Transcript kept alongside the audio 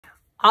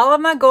All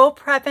of my goal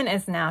prepping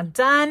is now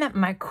done.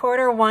 My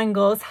quarter 1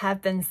 goals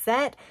have been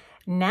set.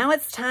 Now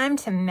it's time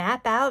to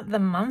map out the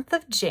month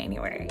of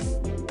January.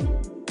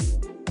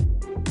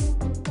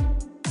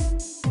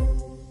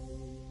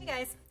 Hey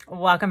guys,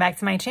 welcome back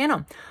to my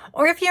channel.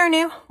 Or if you're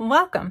new,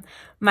 welcome.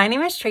 My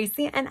name is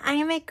Tracy and I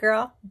am a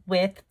girl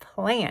with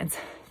plans.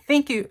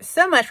 Thank you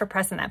so much for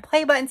pressing that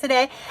play button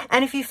today.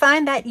 And if you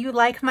find that you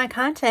like my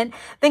content,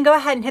 then go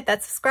ahead and hit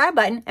that subscribe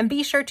button and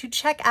be sure to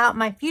check out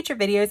my future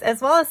videos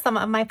as well as some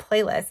of my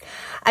playlists.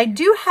 I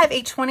do have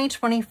a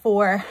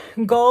 2024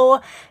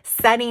 goal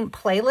setting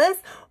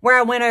playlist where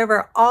I went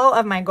over all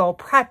of my goal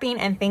prepping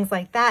and things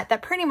like that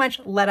pretty much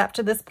led up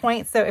to this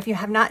point. So if you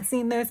have not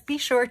seen those, be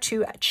sure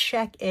to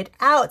check it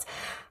out.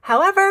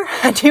 However,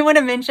 I do want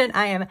to mention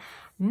I am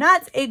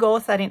not a goal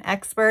setting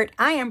expert.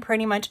 I am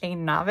pretty much a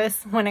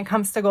novice when it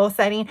comes to goal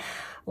setting.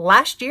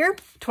 Last year,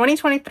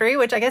 2023,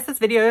 which I guess this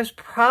video is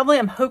probably,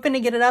 I'm hoping to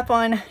get it up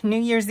on New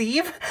Year's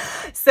Eve.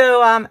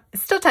 So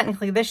still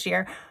technically this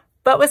year,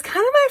 but was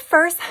kind of my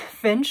first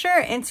venture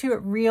into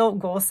real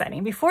goal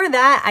setting. Before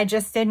that, I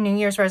just did New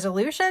Year's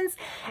resolutions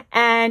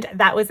and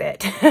that was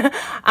it.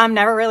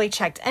 Never really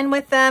checked in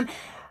with them.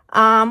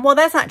 Well,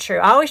 that's not true.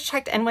 I always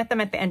checked in with them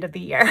at the end of the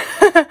year.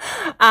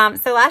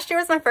 So last year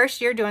was my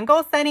first year doing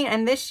goal setting,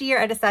 and this year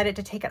I decided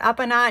to take it up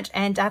a notch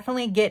and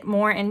definitely get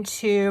more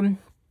into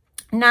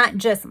not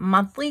just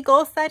monthly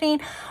goal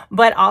setting,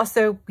 but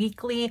also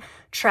weekly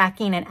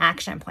tracking and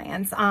action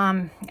plans,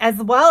 as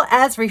well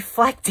as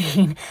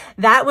reflecting.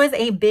 That was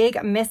a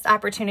big missed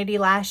opportunity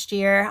last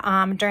year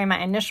during my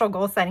initial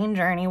goal setting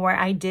journey where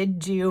I did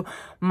do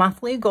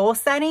monthly goal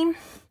setting,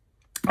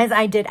 as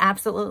I did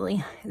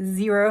absolutely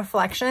zero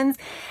reflections,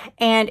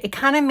 and it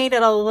kind of made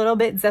it a little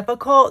bit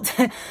difficult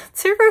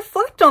to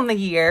reflect on the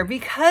year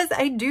because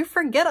I do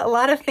forget a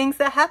lot of things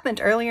that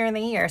happened earlier in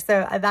the year.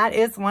 So that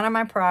is one of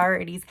my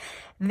priorities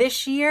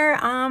this year.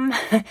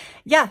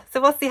 Yeah, so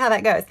we'll see how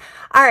that goes.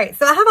 All right,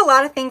 so I have a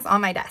lot of things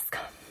on my desk.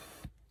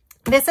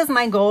 This is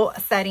my goal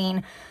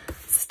setting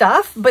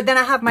stuff, but then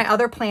I have my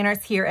other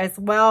planners here as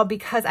well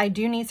because I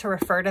do need to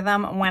refer to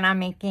them when I'm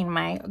making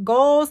my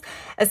goals,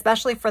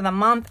 especially for the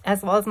month,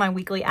 as well as my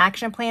weekly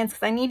action plans,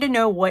 because I need to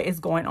know what is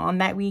going on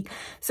that week.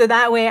 So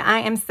that way I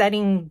am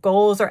setting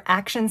goals or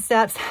action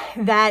steps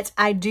that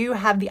I do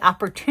have the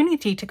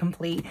opportunity to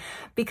complete,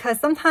 because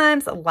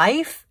sometimes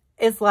life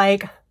is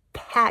like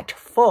packed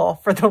full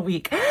for the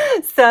week.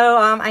 So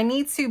I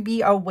need to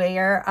be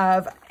aware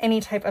of any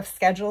type of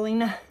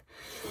scheduling,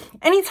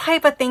 any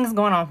type of things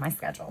going on with my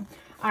schedule.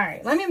 All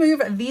right, let me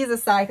move these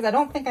aside because I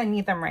don't think I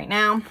need them right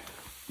now.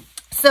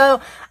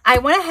 So I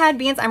went ahead,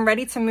 being I'm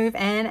ready to move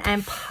in,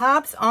 and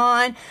popped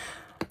on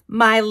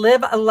my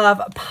Live Love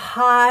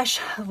Posh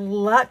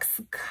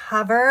Luxe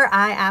cover.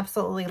 I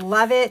absolutely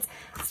love it.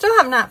 Still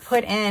have not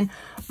put in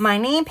my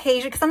name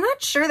page because I'm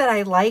not sure that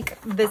I like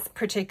this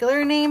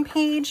particular name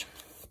page.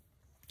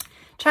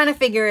 Trying to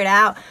figure it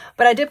out,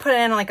 but I did put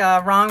in like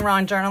a wrong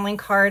journaling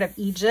card of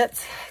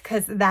Egypt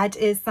because that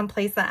is some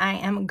place that I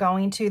am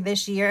going to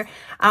this year.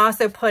 I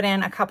also put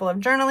in a couple of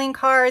journaling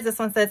cards. This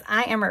one says,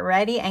 I am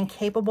ready and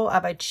capable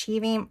of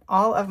achieving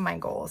all of my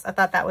goals. I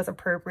thought that was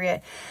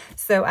appropriate,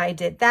 so I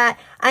did that.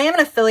 I am an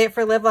affiliate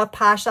for Live Love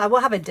Posh, so I will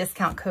have a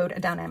discount code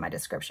down in my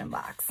description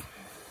box.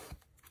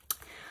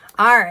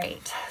 All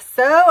right,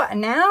 so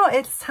now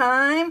it's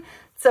time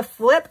to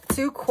flip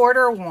to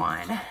quarter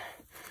 1.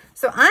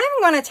 So I'm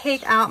going to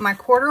take out my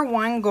quarter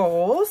 1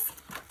 goals.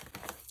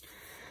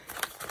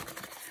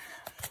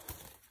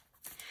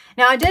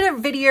 Now I did a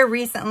video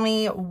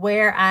recently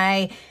where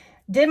I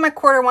did my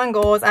quarter 1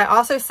 goals. I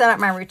also set up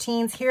my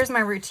routines. Here's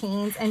my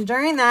routines. And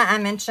during that, I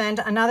mentioned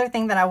another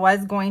thing that I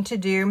was going to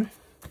do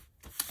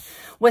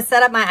was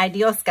set up my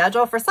ideal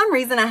schedule. For some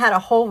reason, I had a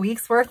whole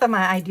week's worth of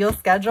my ideal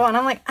schedule. And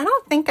I'm like, I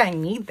don't think I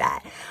need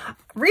that.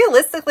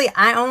 Realistically,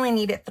 I only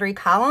needed 3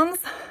 columns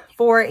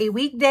for a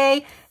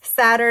weekday,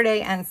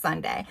 Saturday, and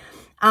Sunday.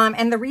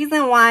 And the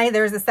reason why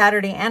there's a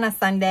Saturday and a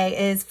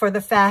Sunday is for the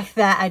fact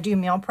that I do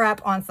meal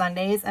prep on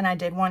Sundays, and I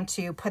did want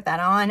to put that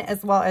on,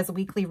 as well as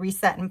weekly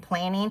reset and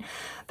planning.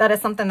 That is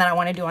something that I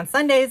want to do on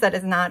Sundays that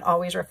is not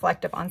always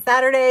reflective on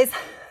Saturdays.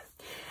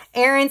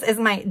 Errands is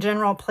my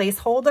general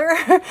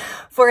placeholder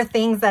for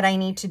things that I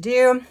need to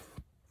do.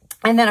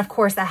 And then, of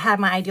course, I have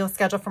my ideal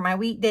schedule for my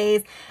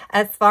weekdays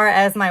as far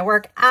as my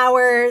work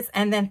hours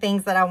and then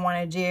things that I want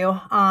to do.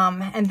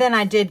 And then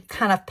I did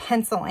kind of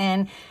pencil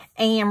in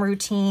AM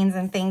routines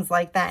and things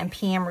like that and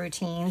PM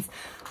routines,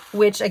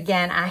 which,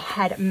 again, I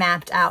had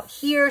mapped out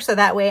here. So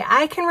that way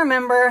I can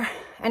remember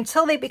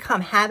until they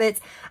become habits.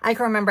 I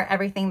can remember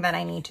everything that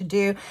I need to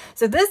do.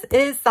 So this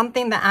is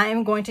something that I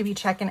am going to be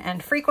checking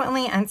in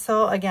frequently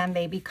until, again,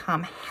 they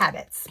become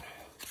habits.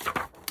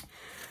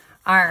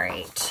 All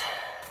right.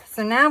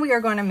 So now we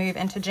are going to move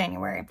into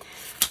January.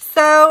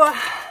 So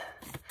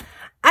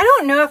I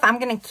don't know if I'm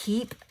going to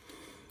keep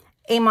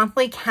a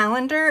monthly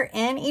calendar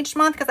in each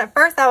month, because at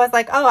first I was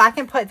like, oh, I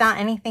can put down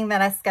anything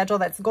that I schedule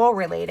that's goal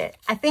related.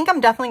 I think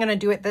I'm definitely going to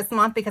do it this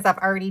month because I've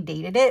already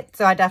dated it.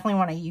 So I definitely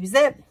want to use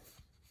it.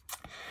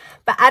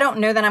 but I don't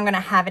know that I'm going to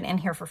have it in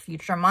here for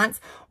future months.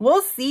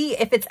 We'll see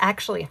if it's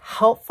actually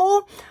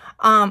helpful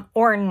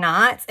or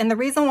not. And the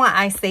reason why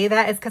I say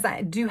that is because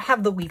I do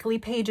have the weekly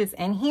pages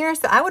in here.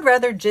 So I would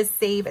rather just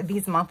save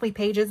these monthly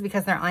pages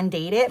because they're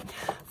undated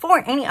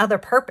for any other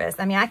purpose.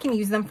 I mean, I can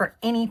use them for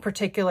any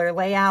particular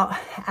layout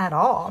at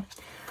all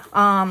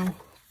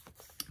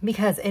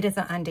because it is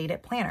an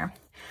undated planner.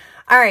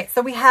 All right,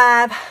 so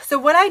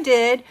what I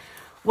did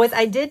was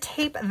I did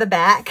tape the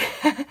back.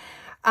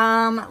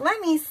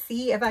 Let me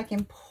see if I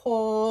can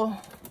pull,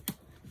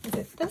 is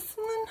it this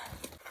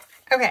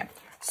one? Okay.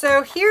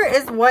 So here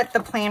is what the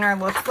planner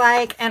looks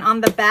like. And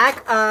on the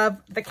back of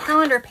the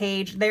calendar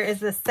page, there is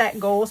the set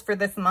goals for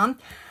this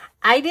month.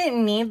 I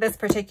didn't need this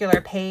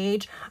particular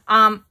page.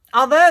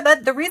 Although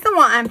the reason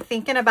why I'm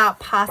thinking about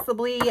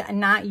possibly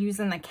not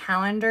using the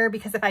calendar,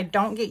 because if I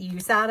don't get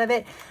use out of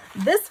it,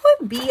 this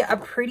would be a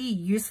pretty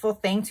useful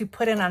thing to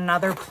put in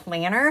another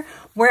planner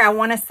where I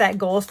want to set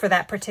goals for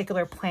that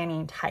particular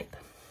planning type,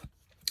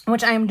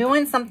 which I am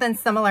doing something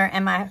similar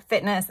in my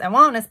fitness and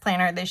wellness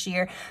planner this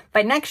year.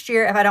 But next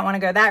year, if I don't want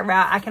to go that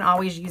route, I can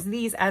always use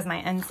these as my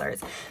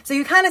inserts. So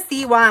you kind of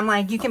see why I'm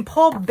like, you can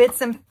pull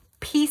bits and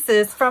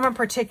pieces from a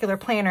particular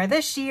planner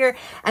this year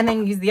and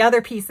then use the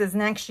other pieces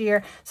next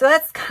year. So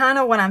that's kind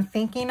of what I'm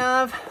thinking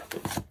of.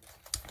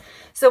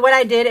 So what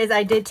I did is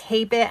I did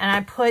tape it and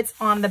I put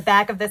on the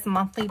back of this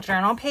monthly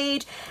journal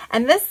page,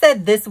 and this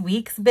said this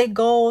week's big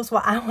goals.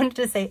 Well, I wanted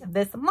to say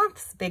this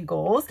month's big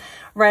goals.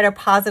 Write a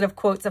positive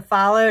quote to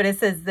follow. It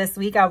says this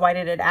week, I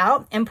whited it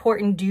out.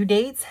 Important due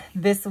dates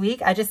this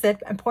week. I just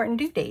said important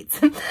due dates.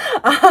 So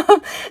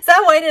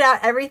I whited out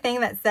everything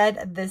that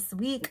said this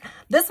week.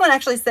 This one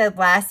actually said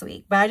last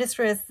week, but I just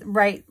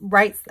write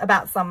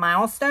about some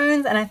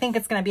milestones, and I think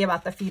it's going to be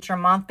about the future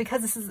month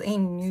because this is a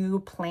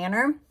new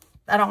planner.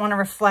 I don't want to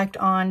reflect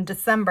on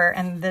December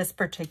in this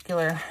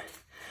particular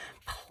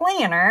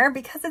planner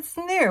because it's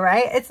new,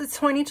 right? It's a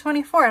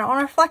 2024. I don't want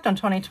to reflect on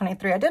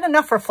 2023. I did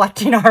enough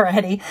reflecting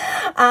already.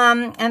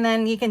 And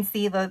then you can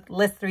see the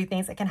list 3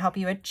 things that can help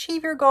you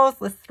achieve your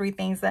goals, list 3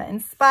 things that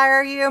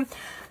inspire you.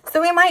 So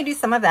we might do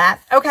some of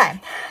that.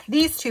 Okay,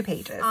 these 2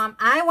 pages.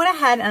 I went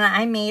ahead and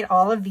I made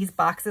all of these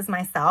boxes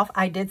myself.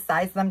 I did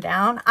size them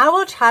down. I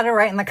will try to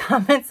write in the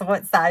comments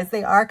what size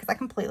they are because I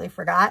completely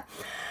forgot.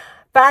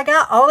 But I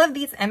got all of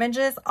these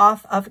images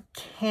off of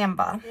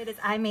Canva.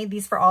 I made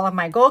these for all of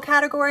my goal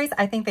categories.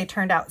 I think they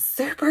turned out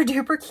super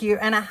duper cute,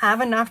 and I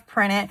have enough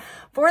printed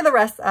for the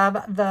rest of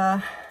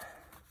the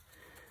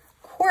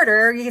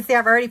quarter. You can see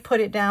I've already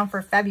put it down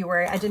for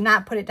February. I did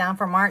not put it down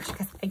for March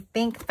because I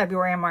think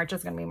February and March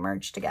is going to be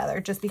merged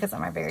together just because of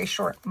my very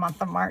short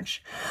month of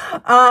March.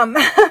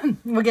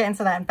 We'll get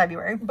into that in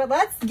February. But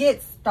let's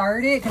get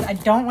started because I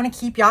don't want to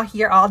keep y'all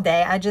here all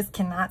day. I just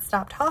cannot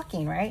stop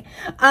talking, right?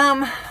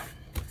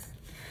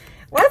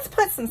 Let's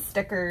put some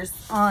stickers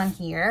on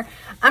here.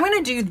 I'm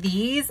going to do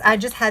these. I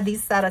just had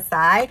these set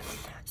aside.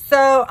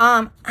 So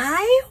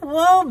I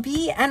will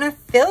be an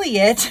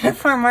affiliate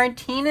for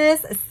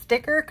Martinez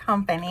Sticker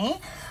Company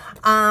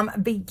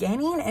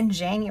beginning in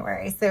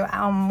January. So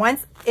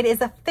once it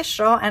is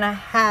official and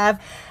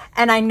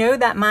I know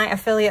that my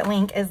affiliate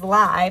link is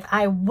live,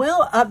 I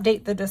will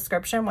update the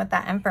description with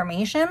that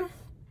information.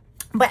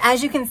 But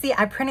as you can see,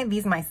 I printed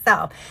these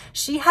myself.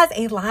 She has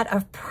a lot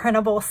of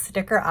printable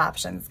sticker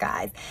options,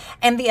 guys.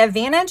 And the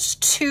advantage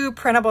to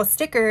printable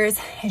stickers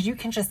is you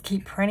can just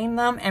keep printing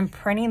them and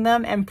printing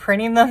them and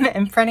printing them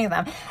and printing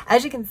them.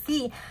 As you can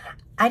see,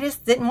 I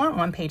just didn't want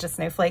 1 page of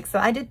snowflakes, so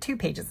I did 2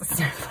 pages of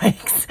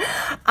snowflakes.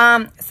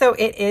 So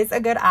it is a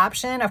good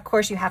option. Of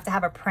course, you have to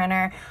have a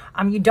printer.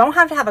 You don't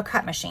have to have a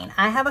cut machine.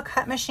 I have a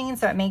cut machine,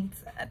 so it makes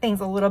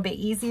things a little bit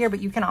easier,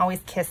 but you can always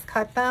kiss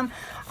cut them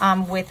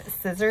with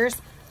scissors.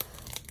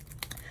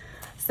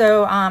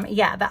 So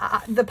yeah,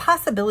 the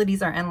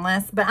possibilities are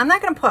endless, but I'm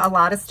not going to put a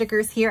lot of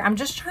stickers here. I'm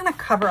just trying to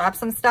cover up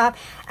some stuff,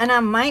 and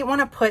I might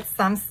want to put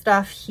some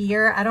stuff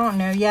here. I don't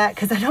know yet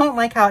because I don't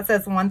like how it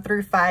says 1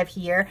 through 5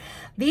 here.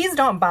 These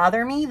don't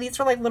bother me. These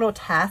are like little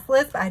task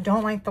lists, but I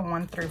don't like the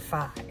 1 through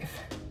 5.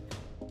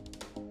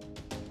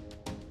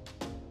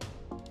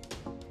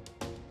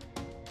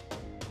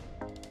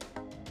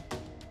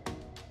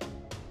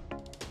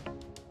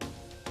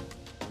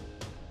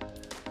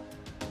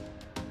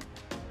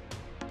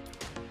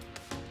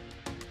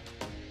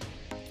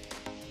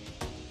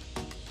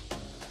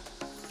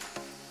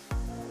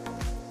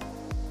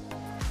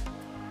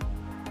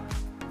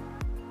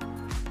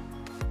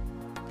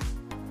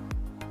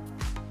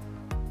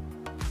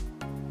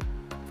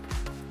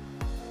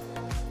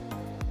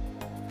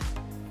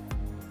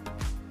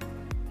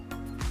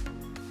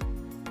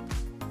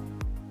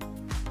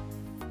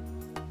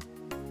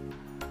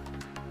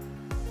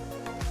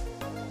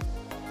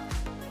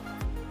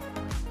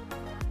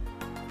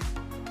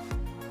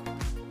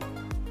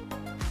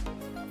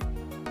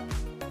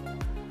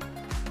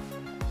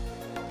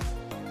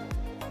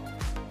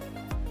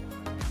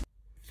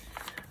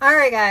 All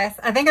right, guys,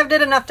 I think I've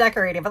did enough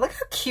decorating, but look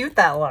how cute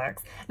that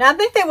looks. Now, I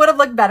think they would have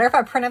looked better if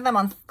I printed them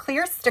on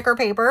clear sticker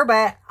paper,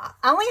 but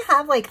I only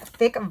have like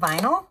thick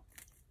vinyl.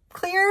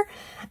 clear,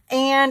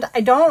 and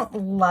I don't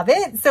love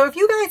it. So if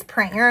you guys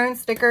print your own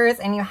stickers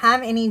and you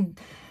have any,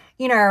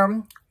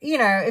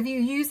 if you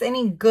use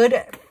any good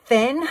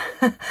thin,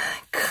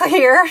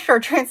 clear, or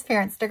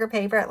transparent sticker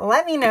paper,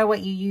 let me know what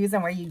you use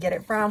and where you get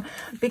it from,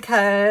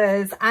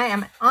 because I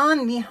am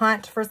on the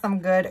hunt for some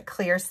good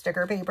clear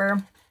sticker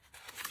paper.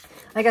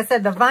 Like I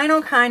said, the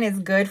vinyl kind is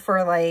good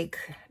for like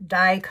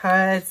die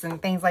cuts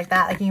and things like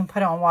that. Like you can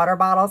put it on water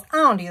bottles. I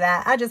don't do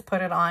that. I just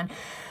put it on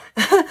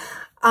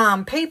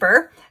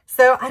paper.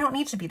 So I don't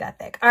need to be that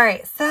thick. All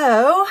right.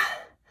 So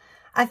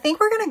I think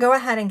we're going to go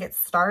ahead and get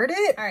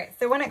started. All right.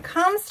 So when it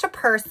comes to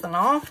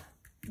personal,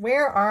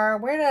 where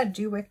did I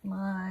do with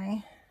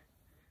my,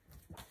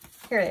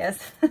 here it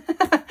is.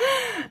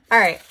 All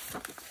right.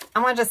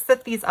 I'm going to just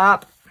sit these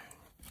up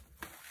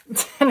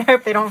and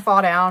hope they don't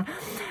fall down,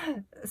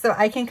 so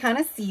I can kind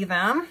of see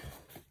them.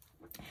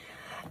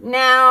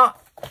 Now,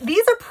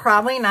 these are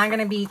probably not going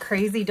to be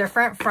crazy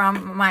different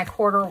from my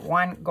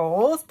Q1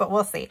 goals, but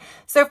we'll see.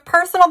 So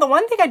personal, the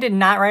one thing I did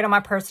not write on my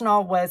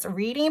personal was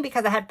reading,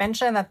 because I had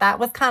mentioned that that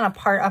was kind of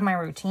part of my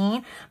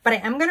routine, but I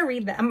am going to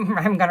read that. I'm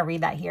going to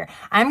read that here.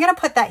 I'm going to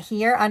put that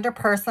here under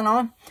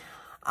personal.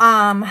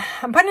 I'm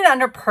putting it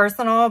under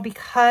personal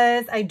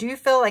because I do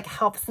feel like it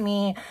helps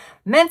me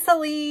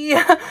mentally.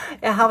 It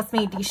helps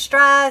me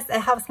de-stress.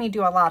 It helps me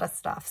do a lot of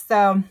stuff.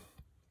 So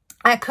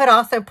I could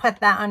also put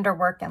that under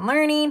work and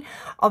learning,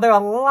 although a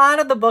lot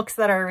of the books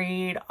that I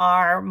read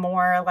are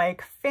more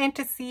like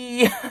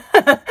fantasy,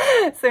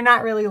 so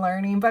not really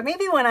learning. But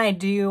maybe when I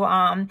do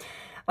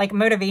like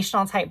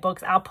motivational type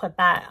books, I'll put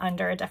that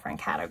under a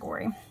different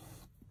category.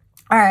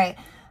 All right.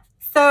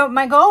 So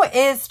my goal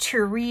is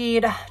to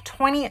read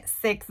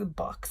 26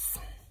 books.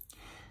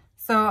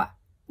 So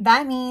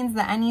that means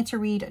that I need to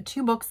read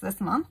 2 books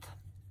this month.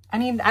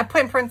 I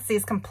put in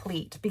parentheses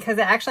complete, because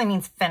it actually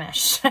means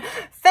finish.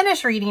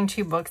 Finish reading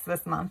 2 books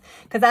this month,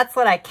 because that's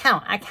what I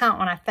count. I count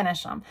when I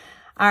finish them.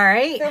 All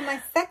right. So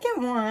my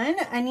second one,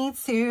 I need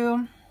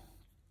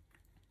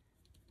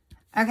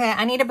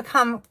to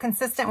become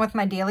consistent with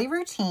my daily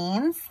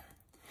routines.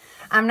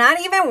 I'm not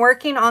even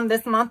working on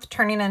this month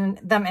turning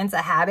them into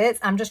habits.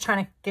 I'm just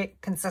trying to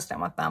get consistent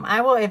with them.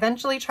 I will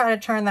eventually try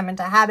to turn them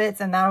into habits,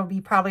 and that'll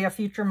be probably a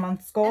future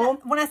month's goal.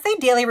 And when I say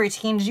daily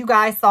routines, you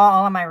guys saw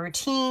all of my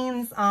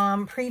routines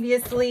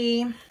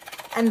previously,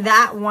 and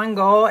that one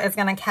goal is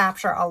going to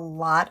capture a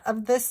lot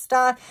of this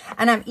stuff.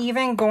 And I'm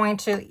even going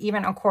to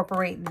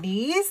incorporate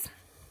these.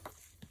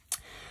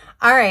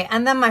 All right,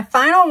 and then my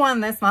final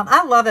one this month,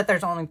 I love that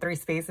there's only 3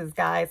 spaces,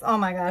 guys. Oh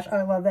my gosh,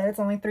 I love that it's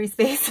only 3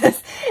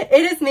 spaces.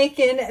 It is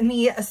making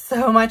me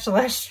so much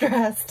less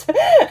stressed. All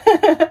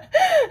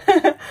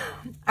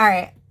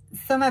right,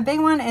 so my big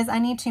one is I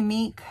need to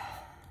make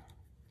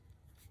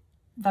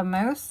the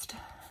most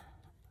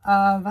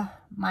of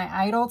my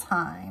idle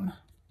time.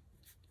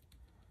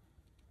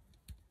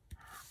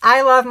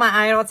 I love my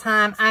idle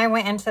time. I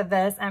went into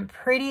this in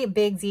pretty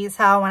big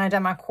detail when I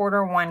did my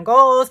Q1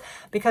 goals,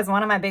 because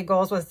one of my big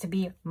goals was to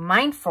be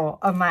mindful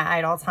of my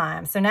idle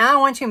time. So now I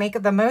want to make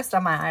the most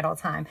of my idle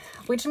time,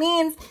 which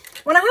means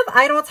when I have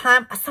idle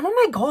time, some of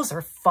my goals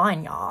are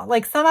fun, y'all.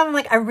 Like some of them,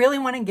 like I really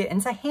want to get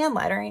into hand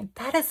lettering.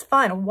 That is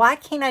fun. Why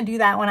can't I do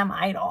that when I'm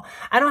idle?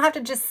 I don't have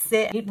to just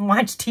sit and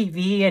watch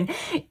TV and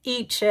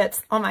eat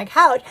chips on my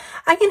couch.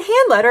 I can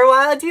hand letter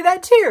while I do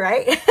that too,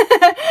 right?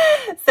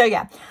 So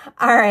yeah.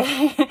 All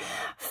right.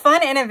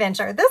 Fun and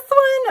adventure. This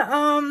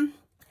one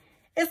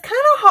is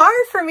kind of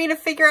hard for me to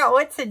figure out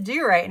what to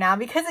do right now,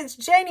 because it's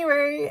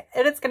January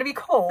and it's going to be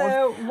cold.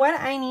 So what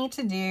I need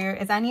to do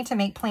is I need to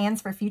make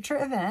plans for future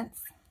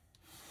events.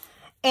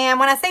 And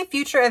when I say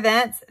future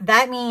events,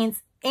 that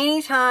means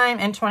anytime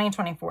in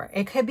 2024.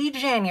 It could be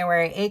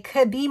January, it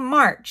could be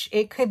March,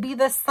 it could be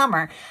the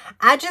summer.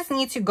 I just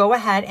need to go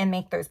ahead and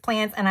make those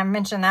plans. And I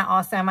mentioned that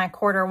also in my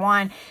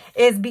Q1,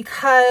 is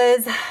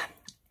because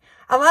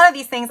a lot of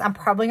these things I'm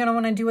probably going to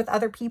want to do with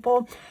other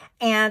people,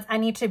 and I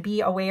need to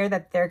be aware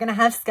that they're going to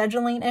have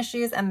scheduling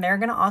issues, and they're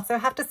going to also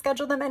have to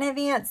schedule them in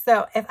advance.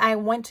 So if I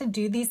want to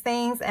do these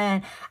things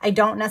and I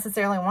don't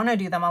necessarily want to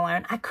do them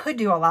alone, I could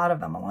do a lot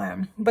of them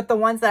alone. But the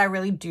ones that I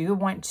really do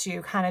want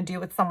to kind of do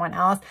with someone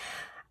else,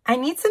 I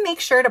need to make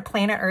sure to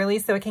plan it early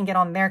so it can get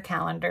on their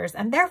calendars,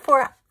 and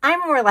therefore I'm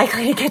more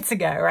likely to get to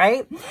go,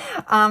 right?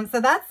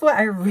 So that's what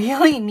I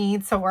really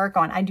need to work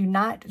on. I do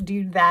not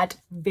do that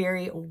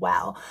very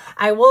well.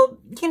 I will,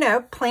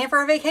 plan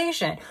for a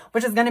vacation,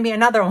 which is going to be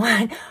another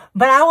one,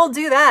 but I will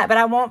do that, but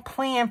I won't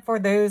plan for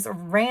those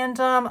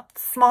random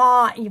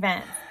small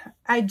events.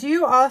 I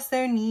do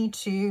also need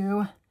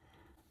to,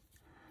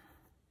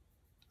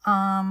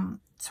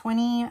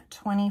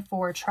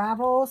 2024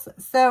 travels.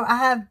 So I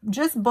have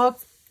just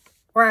booked,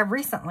 or I've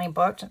recently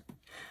booked,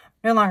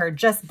 no longer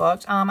just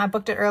booked. I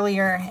booked it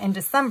earlier in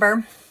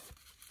December,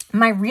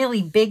 my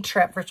really big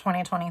trip for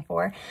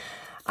 2024.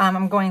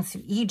 I'm going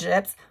to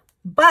Egypt,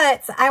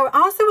 but I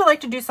also would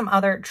like to do some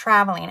other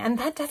traveling. And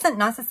that doesn't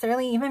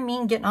necessarily even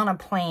mean getting on a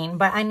plane,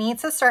 but I need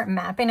to start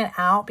mapping it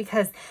out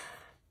because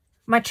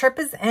my trip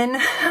is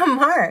in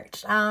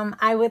March.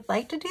 I would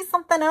like to do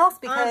something else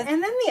because,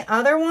 and then the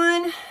other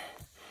one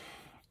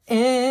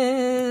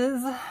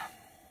is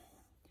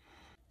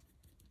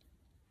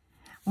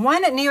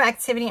one new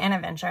activity and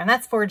adventure, and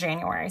that's for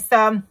January.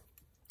 So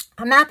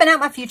I'm mapping out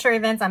my future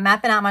events. I'm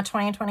mapping out my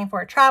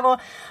 2024 travel,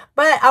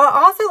 but I would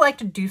also like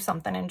to do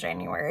something in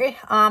January.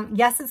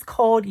 Yes, it's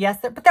cold. Yes,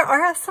 but there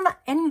are some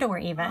indoor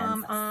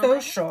events.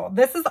 Social.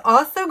 This is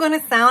also going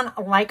to sound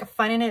like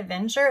fun and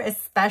adventure,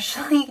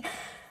 especially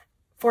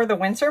for the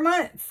winter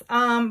months.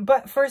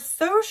 But for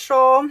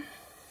social,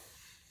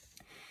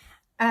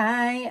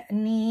 I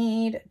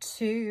need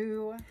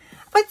to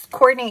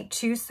coordinate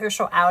 2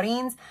 social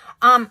outings.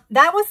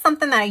 That was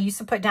something that I used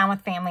to put down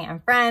with family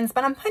and friends,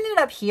 but I'm putting it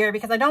up here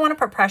because I don't want to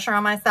put pressure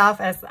on myself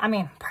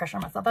pressure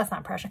on myself. That's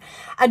not pressure.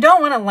 I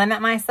don't want to limit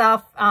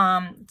myself,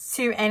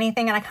 to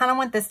anything. And I kind of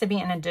want this to be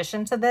in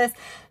addition to this.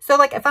 So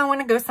like if I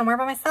want to go somewhere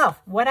by myself,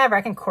 whatever,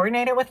 I can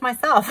coordinate it with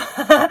myself.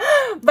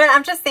 But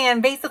I'm just saying,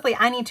 basically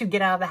I need to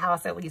get out of the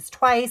house at least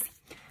twice.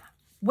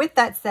 With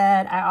that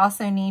said, I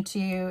also need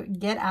to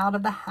get out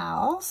of the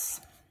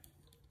house.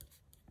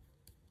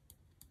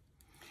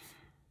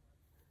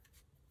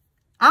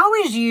 I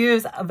always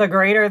use the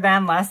greater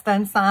than, less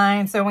than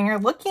sign. So when you're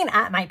looking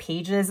at my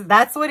pages,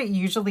 that's what it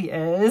usually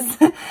is.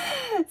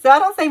 So I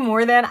don't say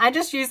more than, I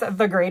just use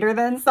the greater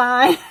than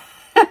sign.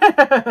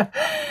 I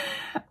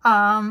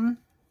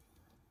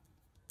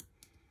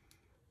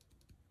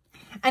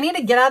need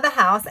to get out of the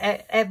house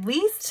at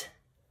least,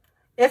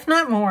 if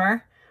not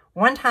more,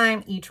 1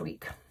 time each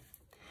week.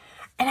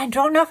 And I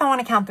don't know if I want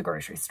to count the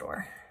grocery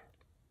store.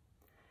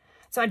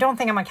 So I don't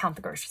think I'm going to count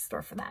the grocery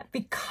store for that,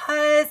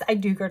 because I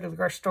do go to the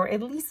grocery store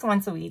at least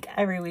once a week,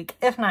 every week,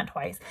 if not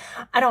twice.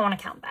 I don't want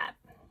to count that.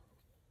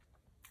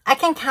 I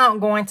can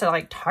count going to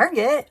like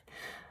Target,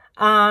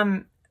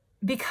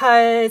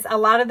 because a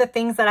lot of the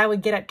things that I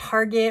would get at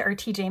Target or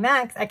TJ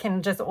Maxx, I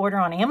can just order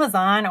on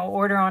Amazon or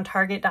order on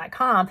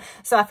Target.com.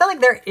 So I feel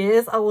like there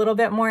is a little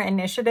bit more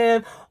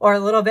initiative or a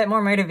little bit more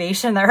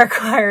motivation that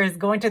requires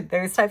going to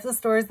those types of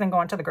stores than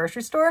going to the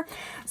grocery store.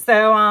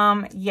 So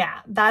yeah,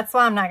 that's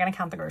why I'm not going to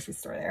count the grocery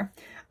store there.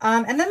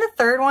 And then the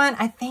third one,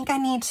 I think I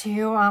need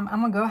to, I'm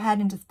going to go ahead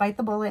and just bite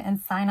the bullet and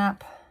sign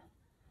up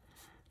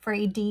for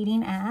a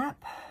dating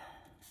app.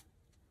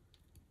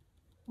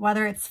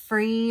 Whether it's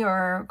free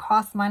or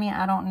costs money,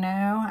 I don't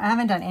know. I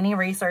haven't done any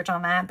research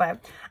on that,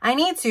 but I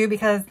need to,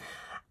 because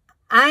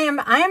I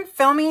am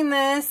filming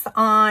this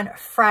on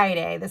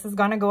Friday. This is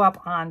going to go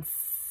up on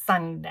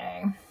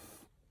Sunday.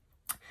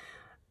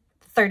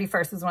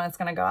 31st is when it's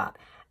going to go up.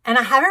 And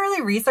I haven't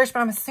really researched, but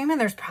I'm assuming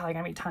there's probably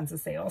going to be tons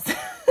of sales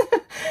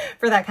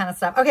for that kind of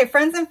stuff. Okay,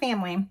 friends and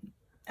family.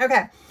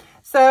 Okay,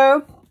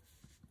 so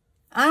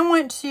I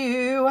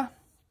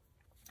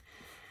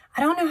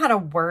don't know how to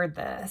word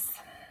this.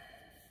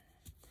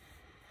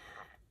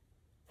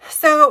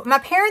 So my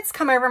parents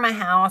come over my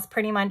house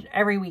pretty much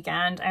every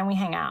weekend and we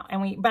hang out,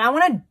 but I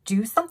want to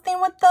do something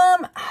with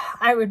them.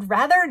 I would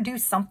rather do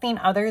something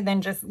other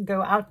than just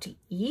go out to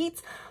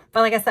eat.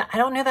 But like I said, I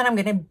don't know that I'm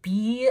going to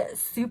be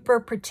super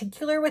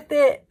particular with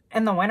it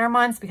in the winter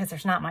months because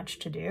there's not much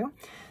to do.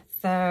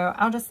 So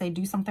I'll just say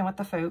do something with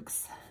the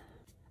folks.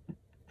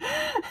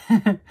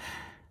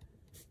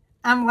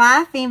 I'm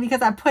laughing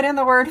because I put in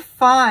the word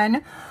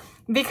fun,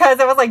 because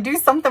I was like, do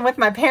something with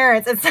my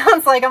parents. It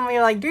sounds like I'm gonna be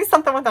like, do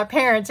something with my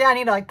parents. Yeah, I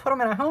need to like put them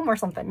in a home or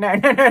something. No,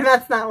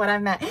 that's not what I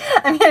meant.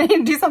 I mean, I need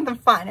to do something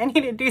fun. I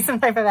need to do some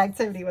type of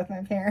activity with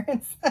my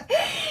parents.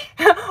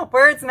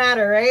 Words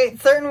matter, right?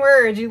 Certain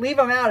words, you leave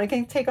them out, it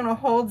can take on a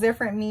whole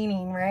different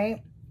meaning,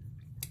 right?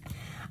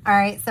 All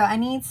right, so I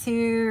need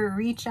to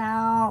reach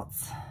out,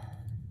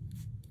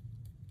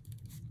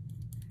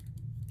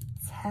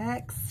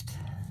 text.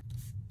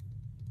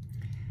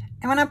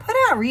 And when I put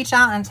out reach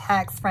out and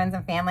text friends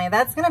and family,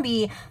 that's going to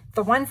be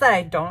the ones that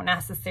I don't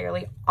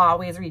necessarily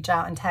always reach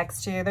out and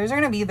text to. Those are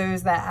going to be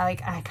those that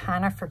I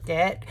kind of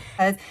forget,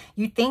 because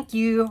you think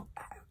you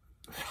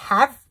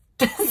have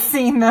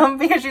seen them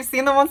because you've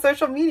seen them on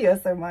social media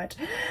so much.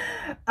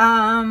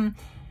 And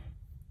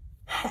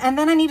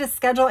then I need to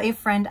schedule a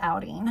friend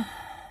outing.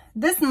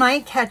 This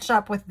might catch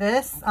up with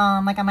this.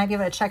 Like I might be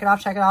able to check it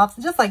off,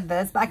 just like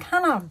this, but I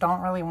kind of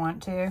don't really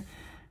want to.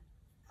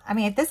 I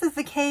mean, if this is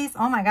the case,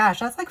 oh my gosh,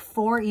 that's like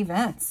 4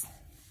 events.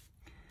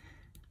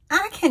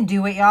 I can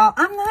do it, y'all.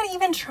 I'm not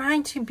even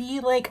trying to be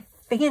like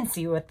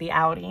fancy with the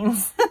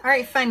outings. All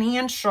right,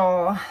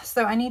 financial.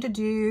 So I need to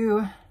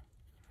do,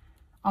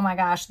 oh my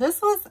gosh,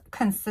 this was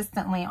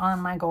consistently on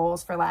my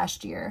goals for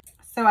last year.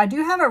 So I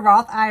do have a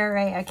Roth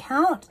IRA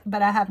account,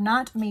 but I have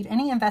not made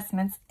any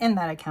investments in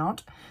that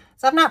account.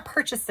 So I've not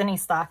purchased any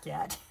stock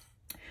yet.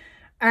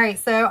 All right,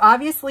 so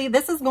obviously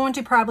this is going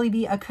to probably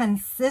be a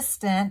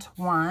consistent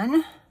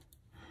one.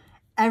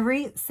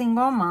 Every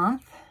single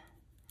month,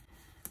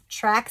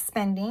 track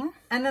spending.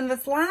 And then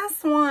this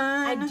last one,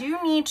 I do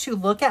need to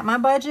look at my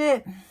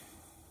budget,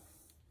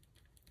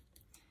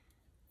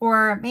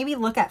 or maybe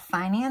look at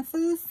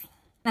finances.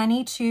 I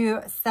need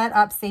to set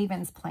up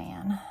savings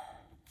plan.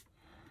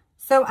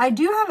 So I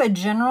do have a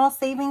general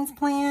savings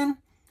plan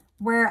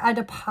where I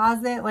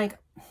deposit like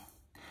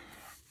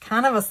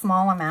kind of a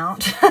small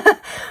amount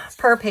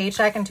per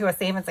paycheck into a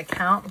savings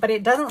account, but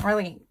it doesn't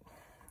really,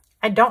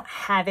 I don't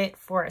have it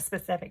for a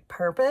specific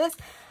purpose.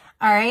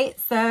 All right,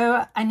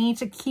 so I need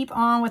to keep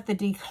on with the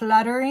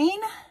decluttering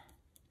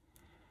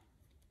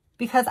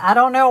because I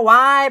don't know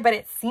why, but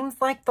it seems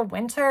like the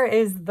winter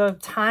is the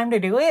time to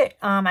do it.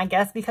 I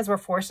guess because we're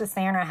forced to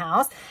stay in our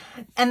house.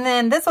 And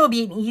then this will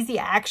be an easy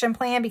action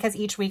plan because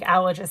each week I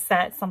will just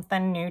set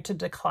something new to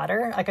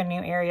declutter, like a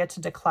new area to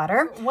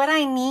declutter. What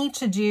I need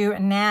to do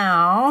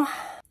now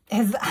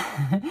is,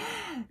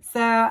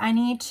 so I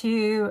need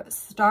to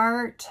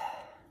start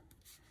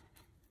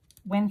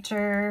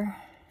winter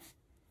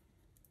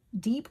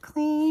deep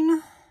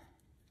clean.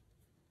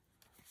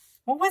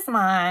 What was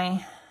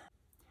my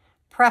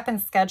prep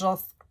and schedule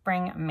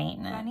spring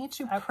maintenance? I need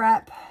to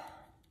prep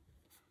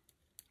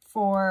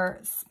for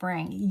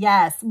spring.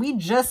 Yes, we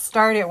just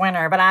started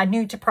winter, but I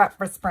need to prep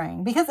for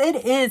spring because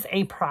it is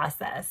a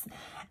process.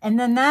 And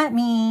then that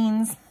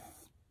means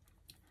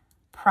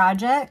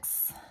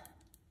projects,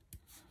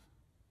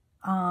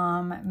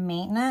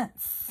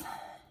 maintenance.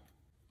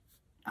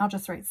 I'll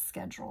just write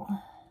schedule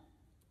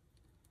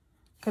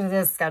because it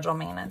is schedule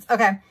maintenance.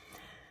 Okay.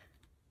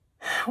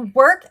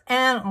 Work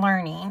and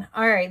learning.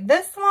 All right,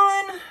 this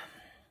one.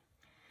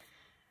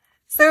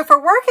 So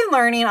for work and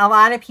learning, a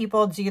lot of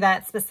people do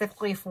that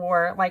specifically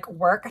for like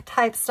work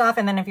type stuff.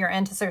 And then if you're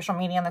into social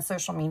media and the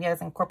social media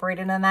is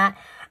incorporated in that,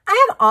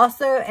 I have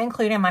also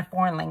included my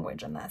foreign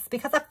language in this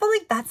because I feel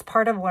like that's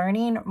part of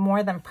learning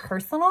more than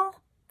personal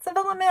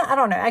development. I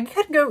don't know. I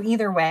could go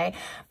either way,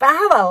 but I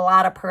have a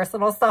lot of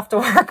personal stuff to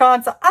work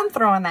on. So I'm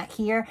throwing that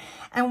here.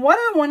 And what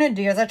I want to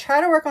do is I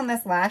tried to work on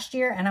this last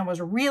year and I was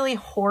really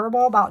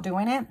horrible about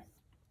doing it.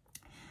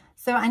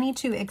 So I need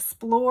to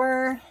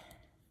explore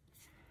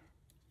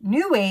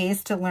new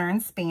ways to learn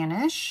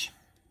Spanish.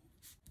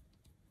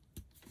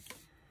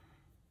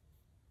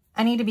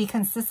 I need to be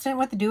consistent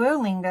with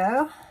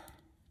Duolingo.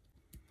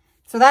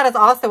 So that is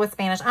also with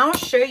Spanish. I'll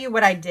show you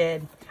what I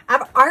did.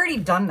 I've already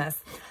done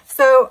this.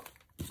 So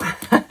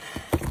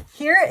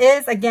here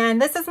is, again,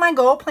 this is my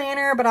goal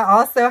planner, but I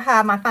also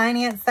have my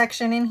finance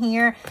section in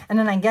here and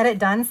then I get it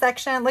done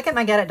section. Look at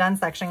my get it done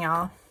section,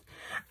 y'all.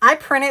 I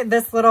printed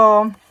this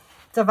little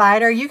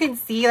divider. You can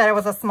see that it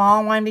was a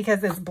small one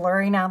because it's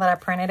blurry now that I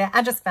printed it.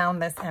 I just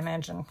found this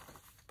image and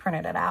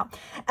printed it out.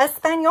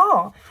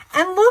 Espanol.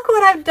 And look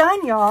what I've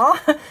done, y'all.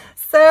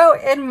 So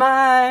in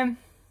my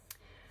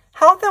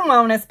health and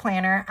wellness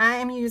planner, I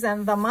am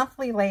using the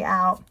monthly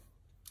layout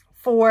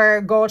for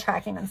goal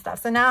tracking and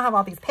stuff. So now I have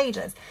all these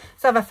pages.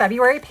 So I have a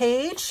February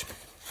page.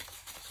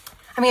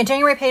 A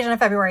January page and a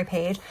February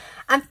page.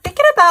 I'm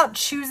thinking about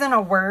choosing a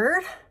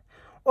word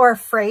or a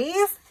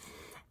phrase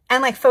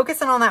and like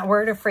focusing on that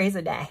word or phrase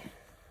a day.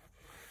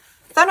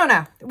 So I don't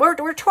know.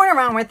 We're toying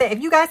around with it.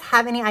 If you guys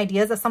have any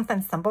ideas of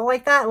something simple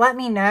like that, let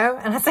me know.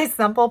 And I say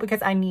simple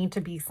because I need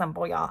to be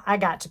simple, y'all. I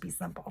got to be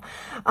simple.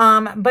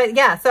 But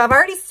yeah, so I've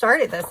already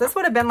started this. This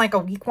would have been like a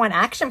week 1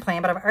 action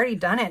plan, but I've already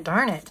done it.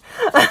 Darn it.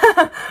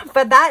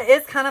 But that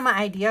is kind of my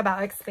idea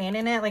about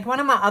expanding it. Like one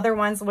of my other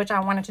ones, which I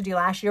wanted to do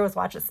last year, was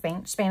watch a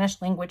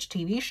Spanish language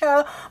TV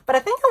show. But I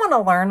think I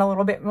want to learn a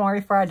little bit more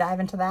before I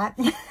dive into that.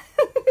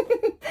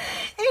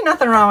 Ain't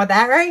nothing wrong with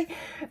that, right?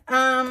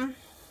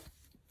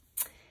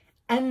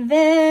 And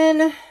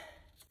then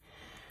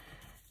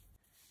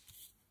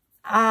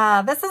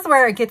this is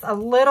where it gets a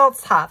little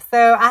tough.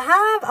 So I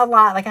have a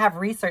lot, like I have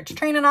research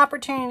training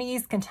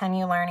opportunities,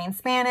 continue learning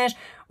Spanish,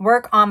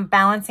 work on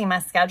balancing my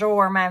schedule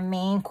or my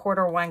main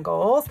Q1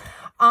 goals.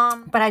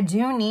 But I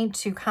do need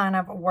to kind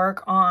of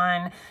work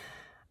on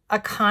a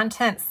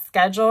content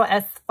schedule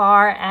as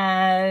far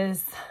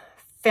as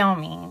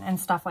filming and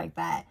stuff like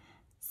that.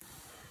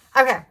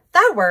 Okay,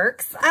 that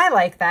works. I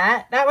like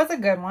that. That was a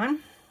good one.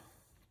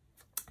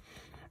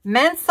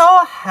 Mental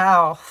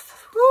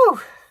health. Whew.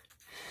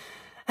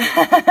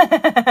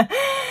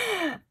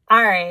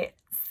 All right.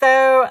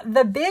 So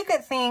the big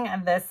thing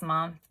of this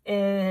month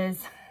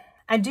is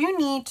I do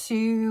need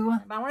to,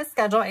 I want to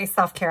schedule a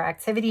self-care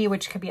activity,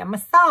 which could be a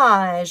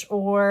massage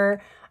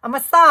or a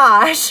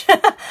massage.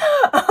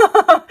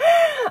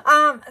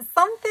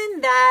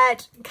 Something that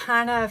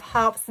kind of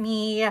helps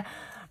me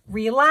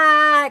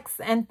relax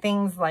and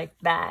things like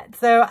that.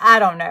 So I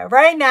don't know.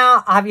 Right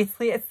now,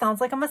 obviously, it sounds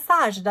like a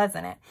massage,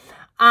 doesn't it?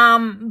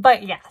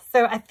 But yeah,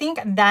 so I think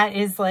that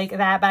is like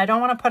that, but I don't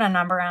want to put a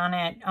number on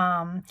it,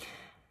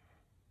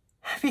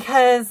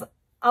 because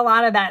a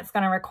lot of that's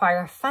going to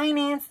require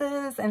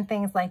finances and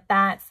things like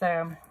that.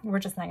 So we're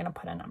just not going to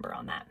put a number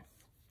on that.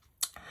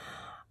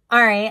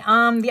 All right.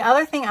 The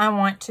other thing I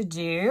want to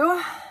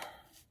do,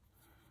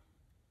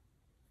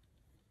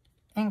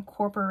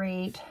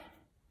 incorporate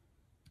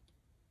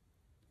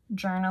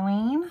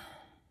journaling.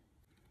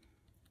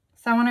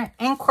 So I want to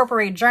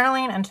incorporate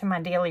journaling into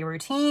my daily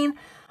routine.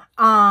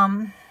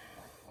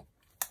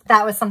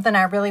 That was something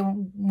I really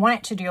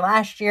wanted to do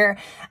last year,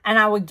 and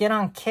I would get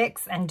on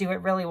kicks and do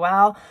it really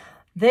well.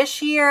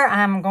 This year,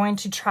 I'm going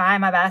to try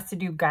my best to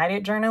do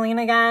guided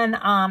journaling again,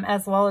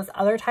 as well as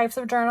other types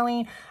of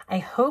journaling. I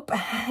hope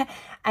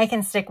I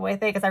can stick with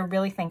it because I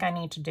really think I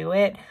need to do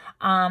it.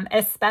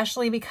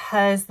 Especially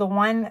because the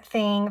one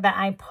thing that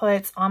I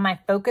put on my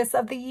focus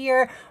of the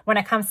year when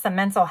it comes to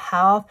mental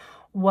health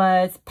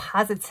was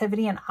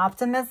positivity and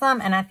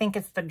optimism. And I think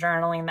it's the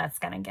journaling that's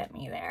going to get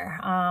me there.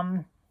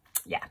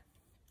 Yeah.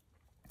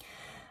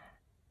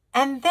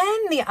 And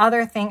then the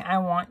other thing I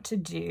want to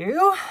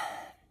do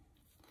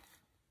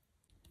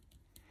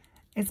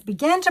is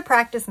begin to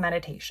practice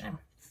meditation.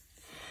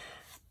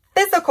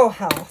 Physical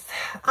health.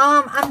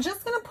 I'm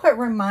just going to put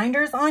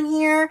reminders on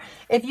here.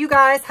 If you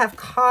guys have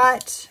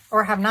caught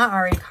or have not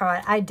already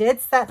caught, I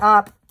did set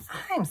up,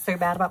 I'm so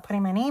bad about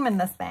putting my name in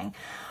this thing.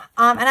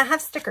 And I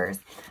have stickers,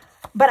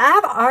 but I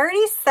have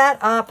already set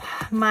up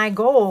my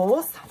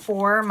goals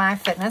for my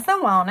fitness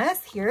and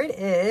wellness. Here it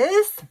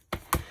is.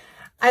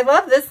 I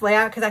love this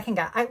layout because I can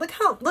get, look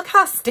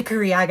how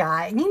stickery I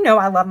got. You know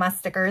I love my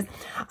stickers.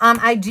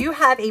 I do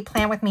have a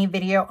plan with me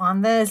video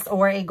on this,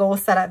 or a goal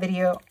setup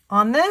video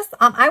on this.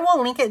 I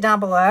will link it down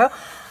below.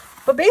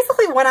 But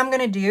basically what I'm going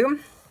to do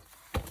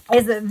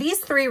is that these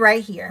three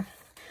right here,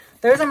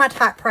 those are my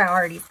top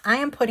priorities. I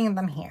am putting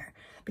them here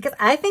because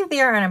I think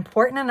they are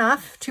important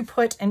enough to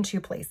put in two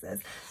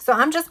places. So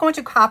I'm just going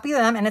to copy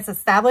them, and it's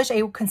establish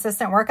a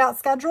consistent workout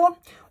schedule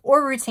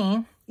or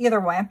routine.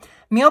 Either way,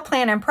 meal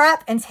plan and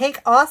prep, and take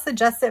all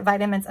suggested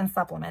vitamins and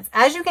supplements.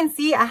 As you can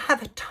see, I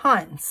have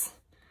tons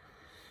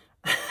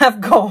of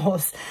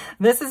goals.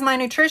 This is my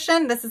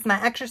nutrition. This is my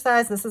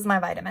exercise. This is my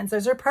vitamins.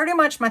 Those are pretty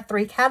much my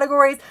three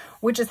categories,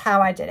 which is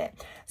how I did it.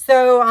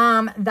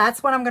 So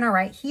that's what I'm going to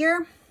write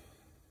here.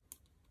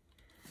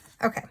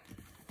 Okay.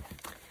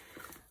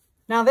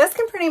 Now this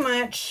can pretty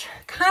much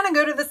kind of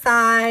go to the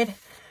side,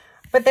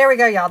 but there we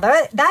go, y'all.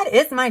 That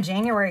is my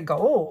January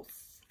goals.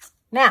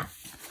 Now,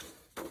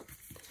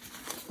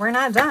 we're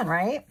not done,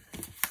 right?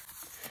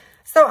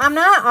 So I'm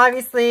not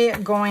obviously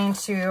going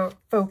to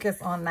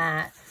focus on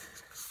that.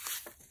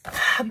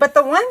 But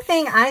the one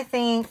thing I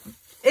think,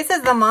 this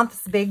is the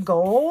month's big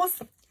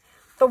goals.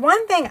 The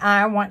one thing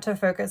I want to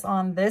focus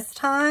on this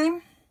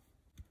time.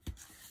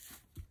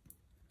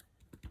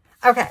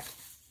 Okay.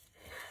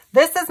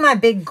 This is my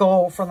big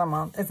goal for the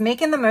month, is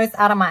making the most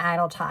out of my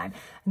idle time.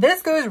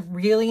 This goes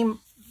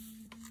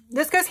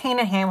hand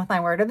in hand with my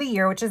word of the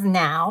year, which is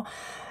now.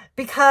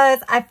 Because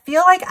I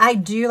feel like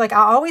I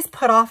always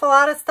put off a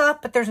lot of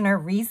stuff, but there's no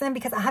reason,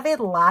 because I have a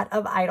lot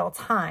of idle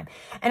time.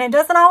 And it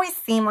doesn't always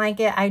seem like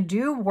it. I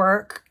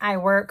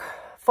work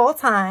full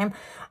time.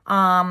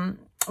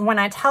 When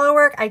I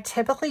telework, I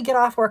typically get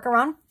off work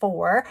around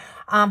 4.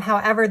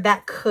 However,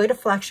 that could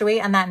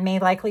fluctuate, and that may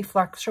likely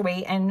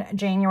fluctuate in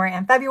January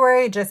and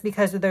February, just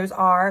because those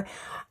are,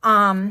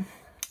 I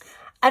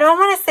don't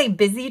want to say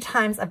busy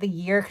times of the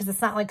year, because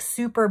it's not like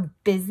super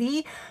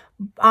busy.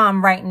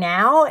 Right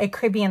now, it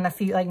could be in the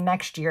future, like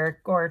next year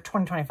or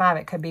 2025,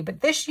 it could be. But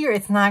this year,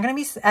 it's not going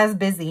to be as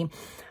busy.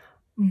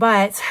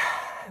 But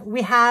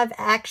we have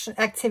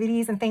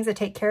activities and things to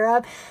take care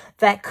of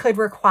that could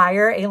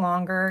require a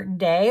longer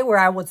day, where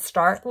I would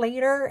start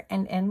later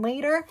and end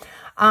later.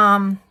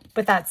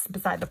 But that's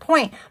beside the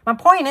point. My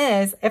point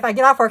is, if I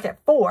get off work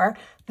at 4,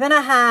 then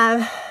I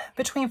have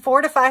between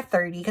 4 to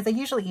 5:30, because I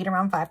usually eat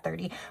around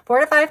 5:30.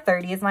 4 to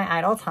 5:30 is my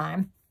idle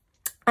time.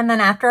 And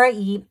then after I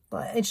eat,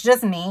 it's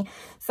just me.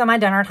 So my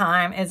dinner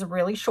time is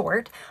really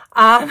short.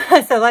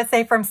 So let's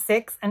say from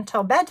 6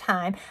 until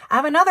bedtime, I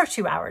have another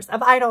 2 hours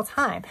of idle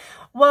time.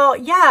 Well,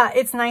 yeah,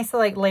 it's nice to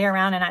like lay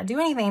around and not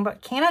do anything,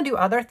 but can I do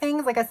other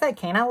things? Like I said,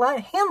 can I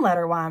hand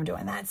letter while I'm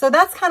doing that? So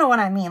that's kind of what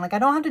I mean. Like, I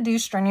don't have to do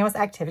strenuous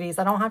activities.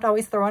 I don't have to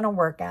always throw in a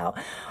workout.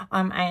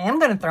 I am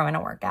going to throw in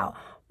a workout,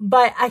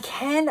 but I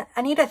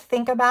need to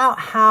think about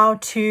how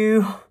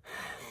to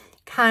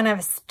kind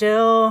of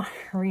still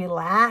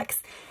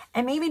relax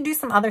and maybe do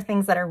some other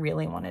things that I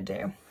really want to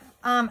do.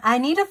 I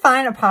need to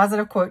find a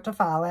positive quote to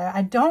follow.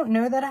 I don't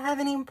know that I have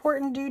any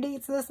important due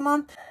dates this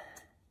month.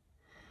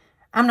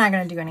 I'm not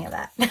going to do any of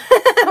that.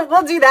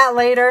 We'll do that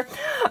later.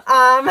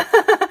 All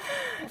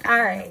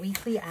right,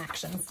 weekly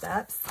action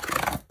steps.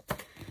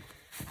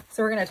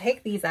 So we're going to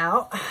take these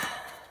out.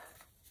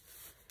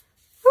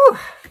 Whew.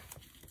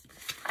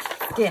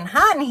 It's getting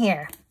hot in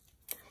here.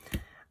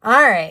 All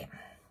right.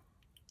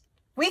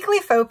 Weekly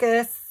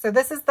focus. So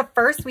this is the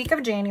first week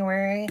of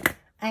January.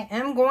 I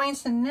am going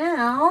to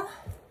now,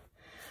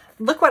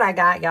 look what I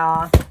got,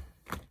 y'all.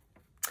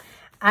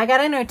 I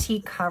got an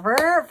OT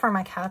cover for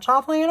my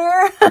catch-all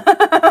planner.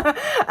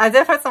 I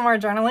did put some more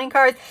journaling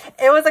cards.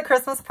 It was a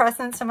Christmas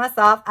present to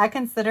myself. I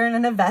consider it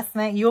an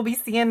investment. You'll be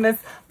seeing this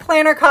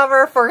planner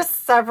cover for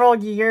several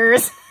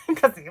years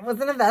because it was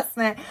an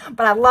investment,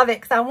 but I love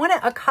it because I wanted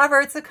a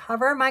cover to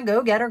cover my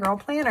Go Getter Girl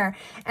planner.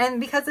 And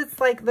because it's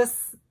like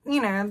this,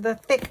 you know, the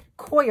thick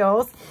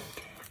coils,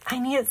 I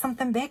needed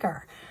something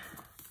bigger.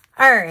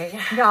 All right,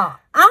 y'all,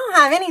 I don't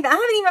have anything. I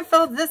haven't even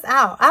filled this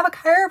out. I have a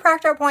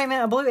chiropractor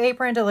appointment, a Blue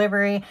Apron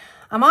delivery.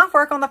 I'm off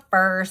work on the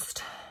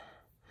 1st.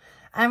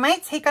 I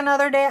might take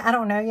another day. I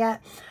don't know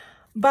yet.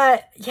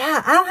 But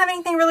yeah, I don't have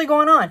anything really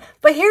going on.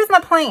 But here's my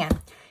plan.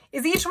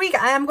 is each week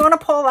I am going to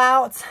pull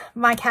out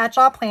my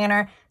catch-all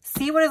planner,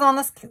 see what is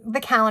on the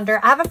calendar.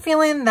 I have a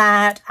feeling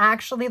that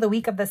actually the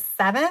week of the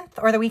 7th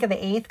or the week of the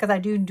 8th, because I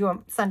do a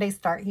Sunday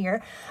start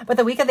here, but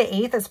the week of the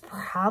 8th is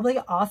probably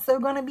also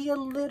going to be a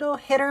little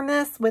hit or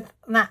miss with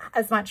not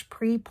as much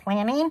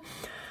pre-planning.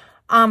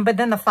 But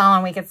then the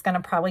following week, it's going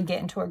to probably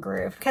get into a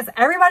groove because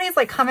everybody's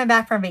like coming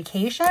back from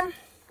vacation.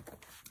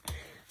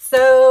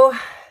 So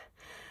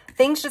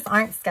things just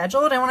aren't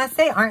scheduled. And when I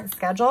say aren't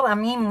scheduled, I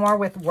mean more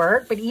with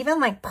work, but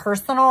even like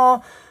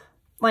personal,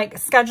 like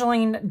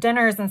scheduling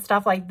dinners and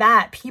stuff like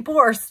that. People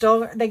are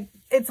still like,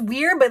 it's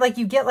weird, but like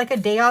you get like a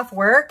day off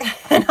work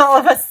and all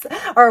of us,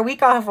 or a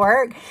week off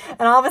work.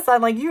 And all of a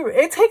sudden, like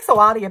it takes a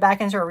while to get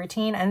back into a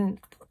routine. And,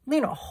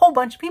 you know, a whole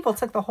bunch of people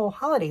took the whole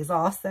holidays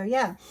off. So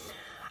yeah.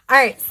 All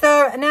right.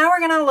 So now we're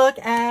going to look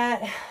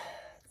at,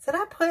 did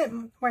I put,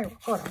 wait,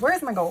 hold on.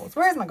 Where's my goals?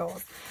 Where's my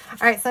goals?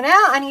 All right. So now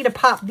I need to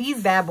pop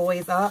these bad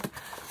boys up,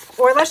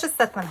 or let's just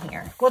set them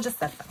here. We'll just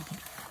set them here.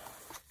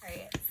 All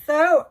right.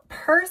 So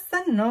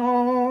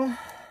personal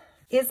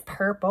is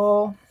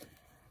purple.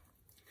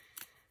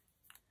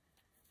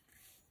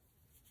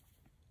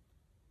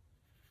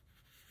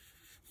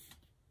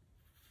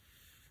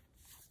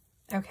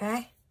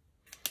 Okay.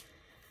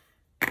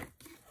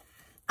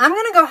 I'm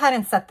going to go ahead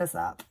and set this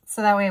up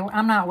so that way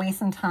I'm not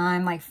wasting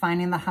time like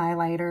finding the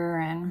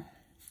highlighter and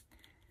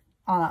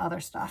all that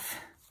other stuff.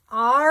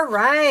 All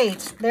right,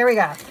 there we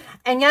go.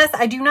 And yes,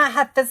 I do not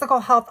have physical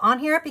health on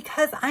here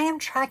because I am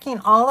tracking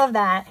all of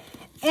that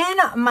in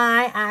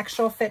my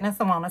actual fitness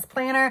and wellness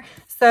planner.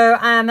 So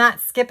I'm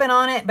not skipping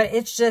on it, but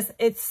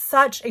it's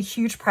such a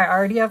huge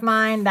priority of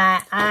mine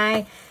that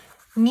I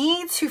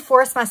need to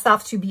force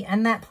myself to be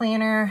in that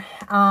planner.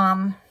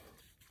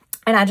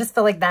 And I just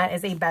feel like that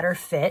is a better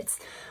fit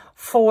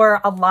for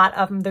a lot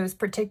of those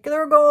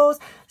particular goals.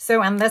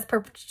 So in this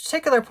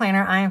particular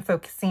planner, I am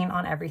focusing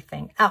on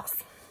everything else.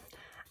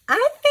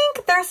 I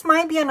think there's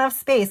might be enough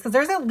space because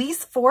there's at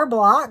least 4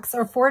 blocks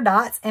or 4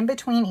 dots in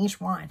between each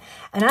one.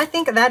 And I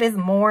think that is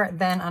more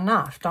than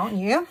enough, don't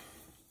you?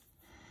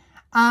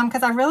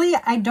 Because I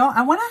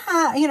want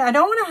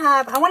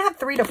to have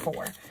 3 to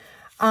 4.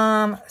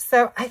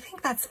 So I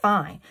think that's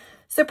fine.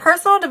 So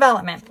personal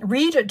development,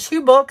 read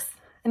 2 books.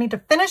 I need to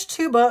finish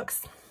 2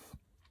 books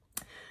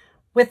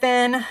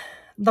within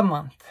the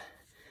month.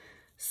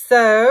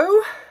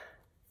 So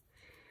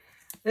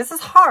this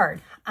is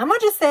hard. I'm going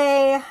to just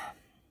say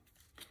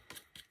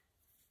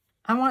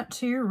I want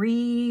to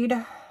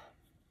read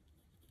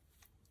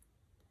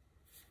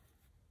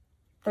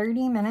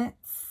 30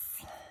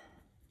 minutes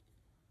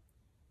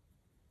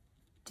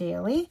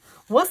daily.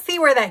 We'll see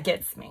where that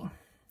gets me.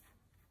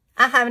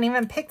 I haven't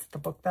even picked the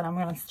book that I'm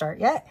going to start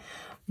yet,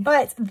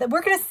 but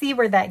we're going to see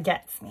where that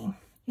gets me.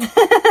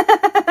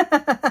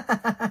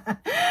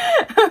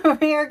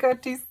 We are going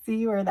to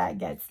see where that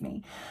gets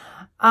me.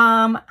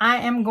 I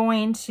am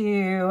going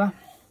to,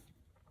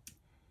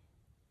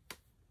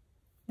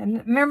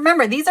 and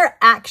remember, these are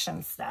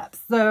action steps.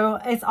 So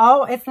it's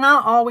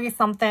not always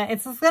something,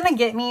 it's just going to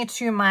get me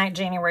to my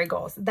January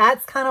goals.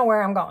 That's kind of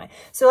where I'm going.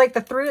 So like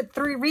the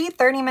read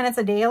 30 minutes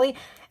a daily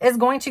is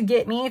going to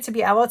get me to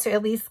be able to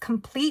at least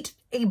complete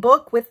a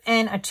book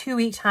within a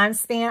 2-week time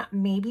span,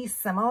 maybe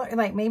similar,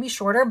 like maybe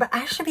shorter, but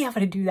I should be able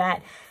to do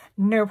that.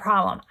 No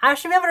problem. I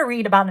should be able to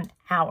read about an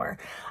hour.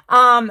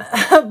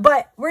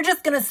 But we're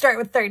just going to start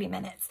with 30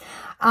 minutes.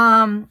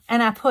 And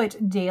I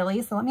put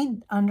daily. So let me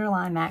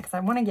underline that because I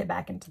want to get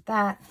back into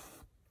that.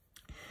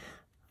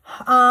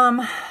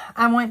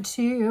 I want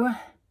to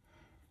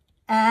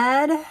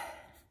add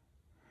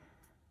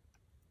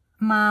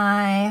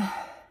my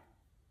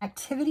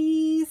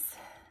activities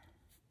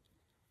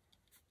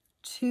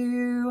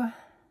to,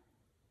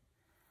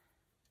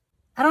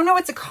 I don't know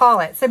what to call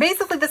it. So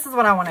basically this is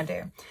what I want to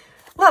do.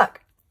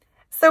 Look,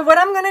 so what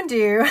I'm going to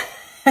do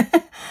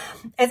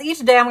is each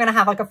day I'm going to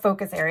have like a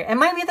focus area. It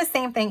might be the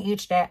same thing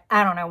each day.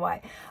 I don't know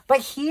why.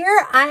 But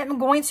here I am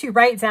going to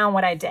write down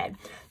what I did.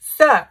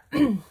 So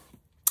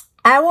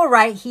I will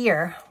write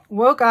here,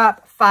 woke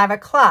up 5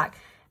 o'clock,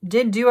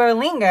 did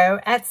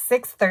Duolingo at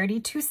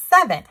 6:30 to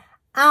 7.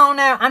 I don't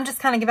know. I'm just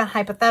kind of giving a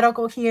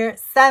hypothetical here.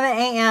 7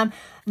 a.m.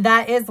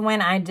 That is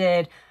when I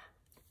did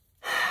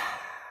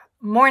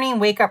morning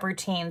wake up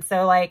routine.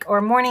 So like,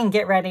 or morning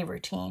get ready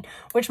routine,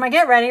 which my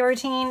get ready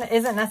routine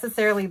isn't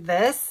necessarily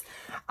this.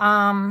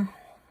 Yeah,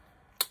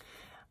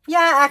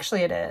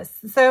 actually it is.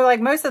 So like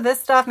most of this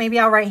stuff, maybe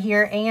I'll write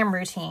here AM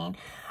routine.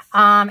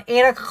 8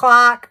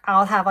 o'clock,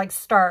 I'll have like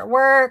start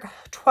work,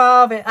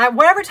 12,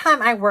 whatever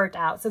time I worked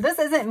out. So this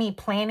isn't me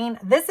planning.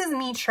 This is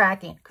me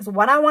tracking. Because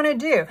what I want to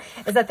do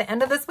is at the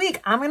end of this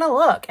week, I'm going to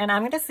look and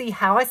I'm going to see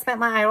how I spent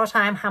my idle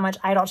time, how much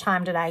idle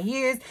time did I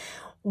use,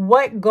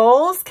 what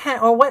goals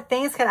or what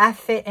things can I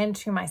fit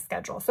into my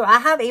schedule. So I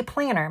have a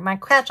planner, my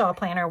catch-all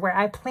planner, where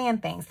I plan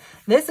things.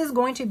 This is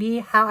going to be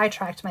how I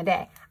tracked my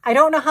day. I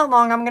don't know how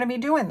long I'm going to be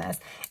doing this.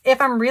 If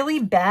I'm really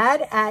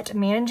bad at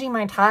managing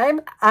my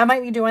time, I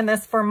might be doing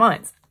this for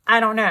months. I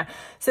don't know.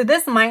 So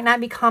this might not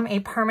become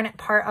a permanent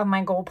part of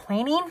my goal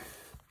planning.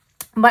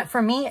 But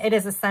for me, it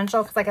is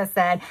essential because, like I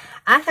said,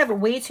 I have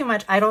way too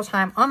much idle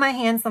time on my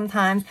hands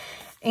sometimes.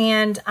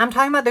 And I'm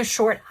talking about those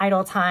short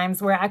idle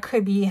times where I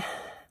could be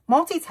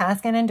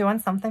multitasking and doing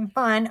something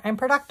fun and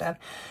productive.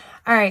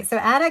 All right, so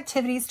add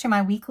activities to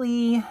my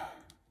weekly.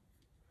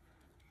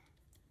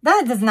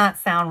 That does not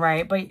sound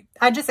right, but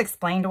I just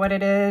explained what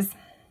it is.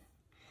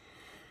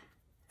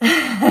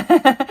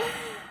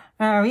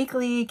 Our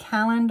weekly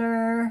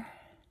calendar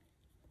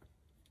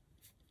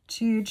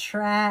to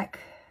track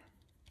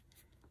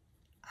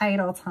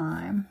idle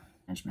time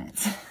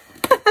management.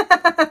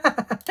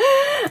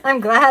 I'm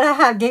glad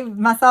I gave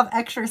myself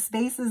extra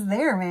spaces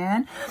there,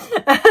 man.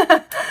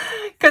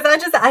 Because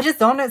I just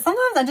don't know.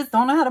 Sometimes I just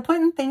don't know how to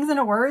put things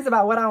into words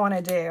about what I want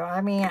to do.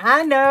 I mean,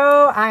 I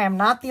know I am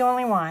not the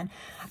only one.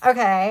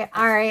 Okay.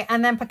 All right.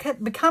 And then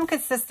become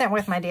consistent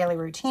with my daily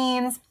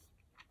routines.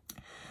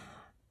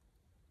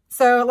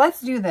 So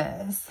let's do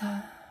this.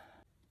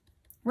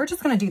 We're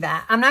just going to do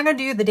that. I'm not going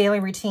to do the daily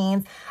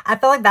routines. I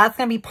feel like that's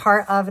going to be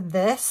part of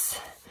this.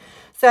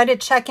 So I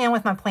did check in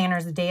with my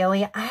planners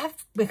daily. I have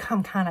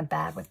become kind of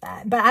bad with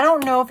that. But I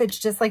don't know if it's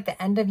just like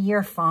the end of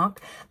year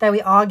funk that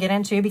we all get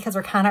into because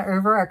we're kind of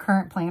over our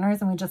current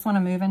planners and we just want to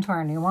move into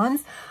our new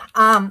ones.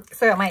 So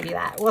it might be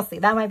that. We'll see.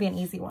 That might be an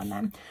easy one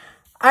then.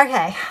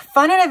 Okay.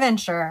 Fun and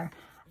adventure.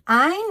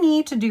 I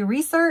need to do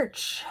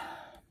research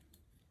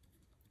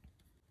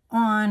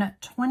on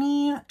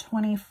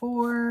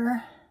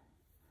 2024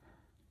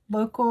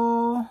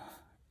 local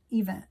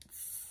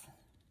events.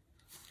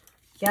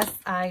 Yes,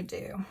 I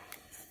do.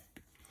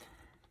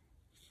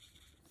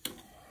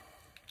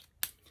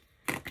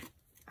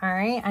 All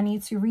right, I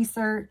need to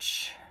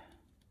research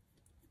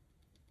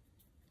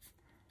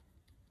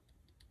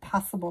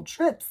possible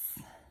trips.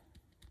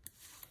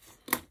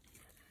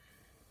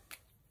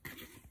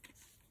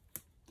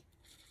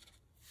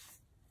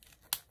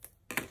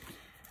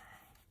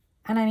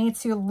 And I need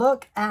to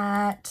look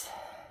at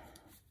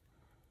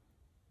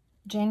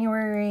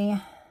January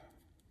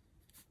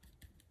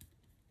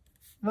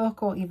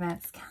local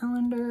events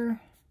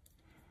calendar.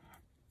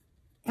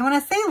 And when I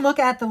say look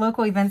at the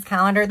local events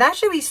calendar, that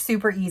should be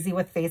super easy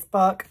with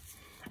Facebook.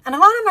 And a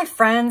lot of my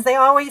friends, they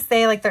always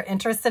say like they're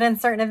interested in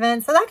certain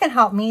events. So that can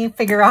help me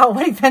figure out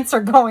what events are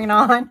going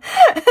on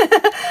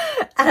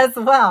as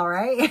well,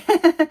 right?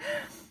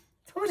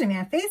 Told you,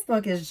 man,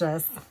 Facebook is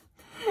just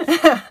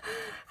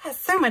has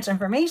so much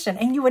information.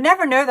 And you would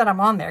never know that I'm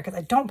on there because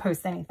I don't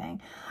post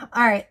anything.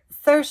 All right,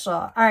 social.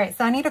 All right,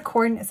 so I need to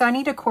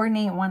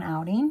coordinate one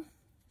outing.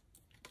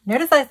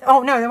 Notice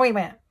oh no, wait a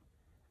minute.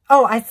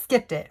 Oh, I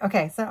skipped it.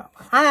 Okay, so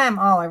I'm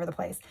all over the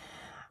place.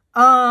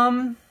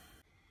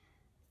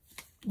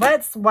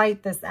 Let's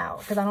wipe this out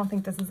because I don't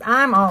think this is,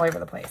 I'm all over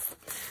the place.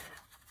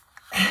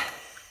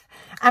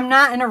 I'm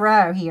not in a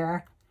row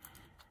here.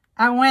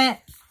 I went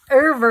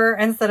over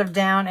instead of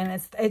down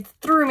and it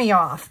threw me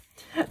off.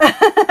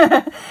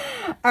 All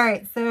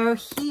right, so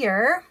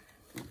here,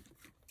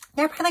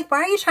 they're probably like,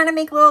 why are you trying to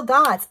make little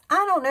dots?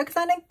 I don't know because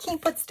I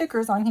can't put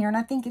stickers on here and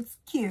I think it's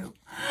cute.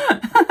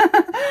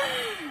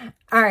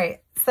 All right.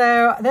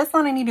 So this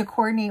one, I need to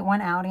coordinate one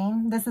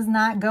outing. This is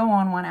not go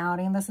on one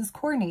outing. This is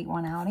coordinate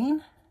one outing.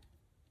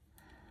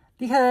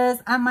 Because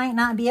I might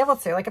not be able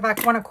to. Like if I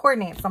want to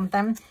coordinate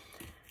something,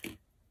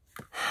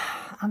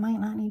 I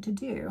might not need to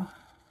do.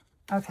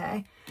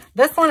 Okay.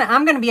 This one,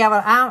 I'm going to be able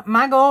to,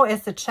 my goal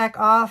is to check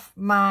off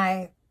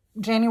my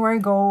January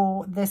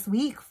goal this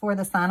week for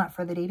the sign up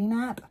for the dating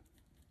app.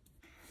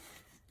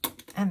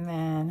 And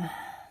then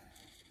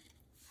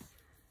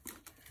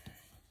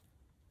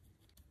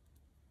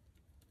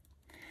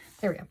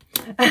there we go.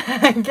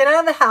 Get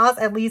out of the house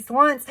at least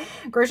once.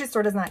 Grocery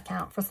store does not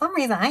count. For some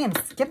reason, I am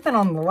skipping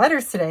on the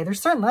letters today.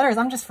 There's certain letters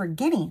I'm just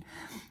forgetting.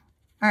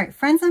 All right,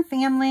 friends and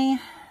family.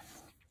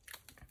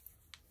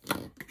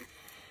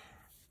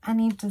 I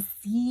need to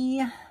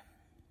see.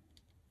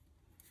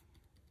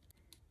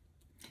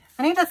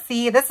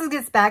 This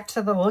gets back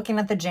to the looking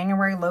at the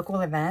January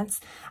local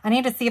events. I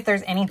need to see if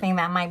there's anything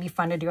that might be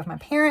fun to do with my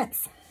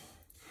parents.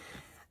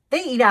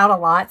 They eat out a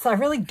lot, so I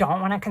really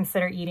don't want to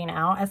consider eating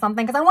out as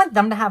something because I want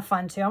them to have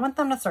fun too. I want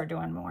them to start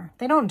doing more.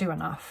 They don't do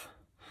enough.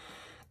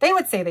 They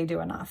would say they do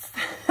enough.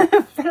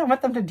 I don't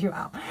want them to do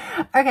out.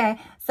 Okay,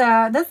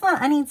 so this one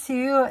I need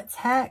to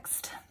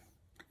text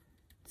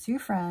 2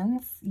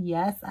 friends.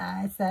 Yes,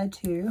 I said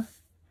 2.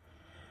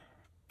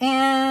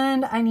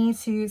 And I need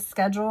to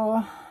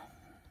schedule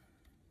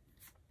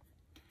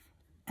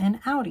an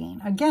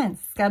outing. Again,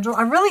 schedule.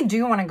 I really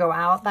do want to go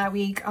out that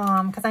week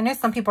because I know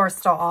some people are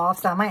still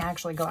off, so I might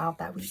actually go out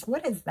that week.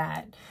 What is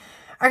that?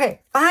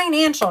 Okay,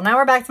 financial. Now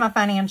we're back to my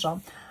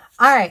financial.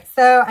 All right,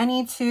 so I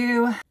need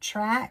to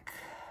track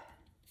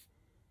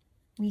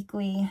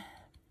weekly.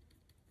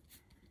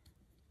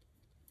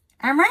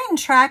 I'm writing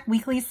track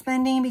weekly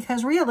spending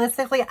because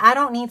realistically, I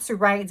don't need to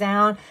write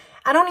down.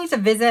 I don't need to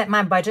visit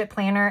my budget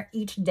planner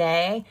each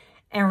day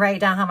and write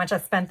down how much I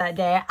spent that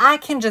day. I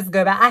can just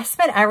go back. I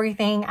spent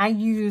everything. I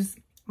use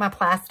my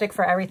plastic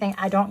for everything.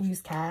 I don't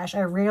use cash. I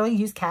rarely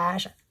use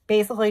cash.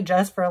 Basically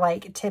just for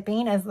like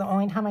tipping is the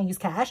only time I use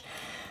cash.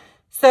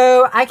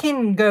 So I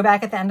can go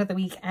back at the end of the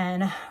week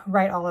and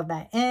write all of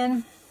that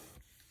in.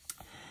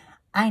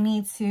 I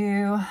need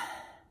to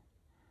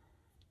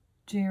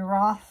do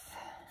Roth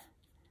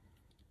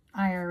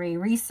IRA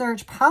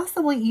research,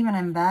 possibly even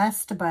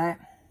invest, but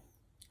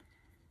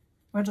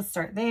we'll just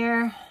start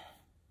there.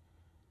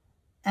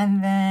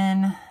 And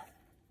then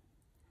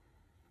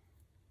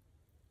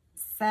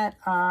set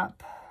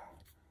up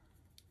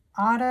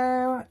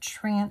auto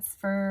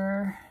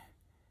transfer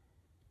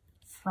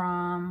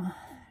from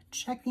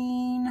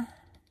checking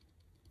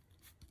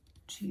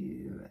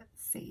to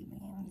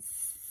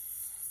savings.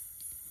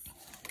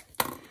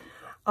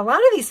 A lot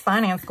of these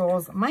finance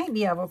goals might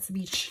be able to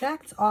be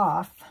checked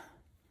off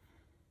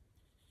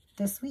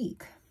this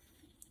week.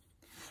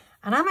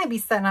 And I might be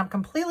setting up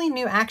completely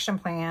new action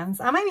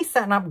plans. I might be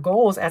setting up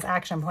goals as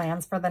action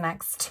plans for the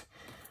next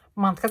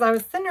month, because I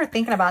was sitting there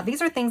thinking about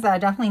these are things that I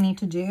definitely need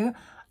to do.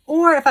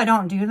 Or if I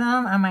don't do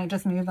them, I might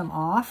just move them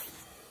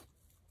off.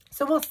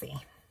 So we'll see.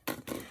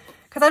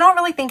 Because I don't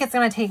really think it's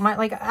going to take my,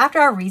 like, after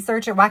I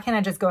research it, why can't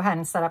I just go ahead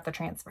and set up the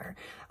transfer?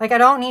 Like, I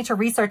don't need to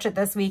research it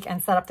this week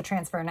and set up the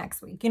transfer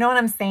next week. You know what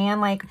I'm saying?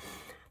 Like,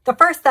 the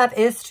first step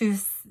is to,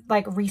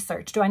 like,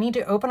 research. Do I need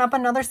to open up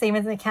another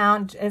savings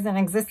account? Is an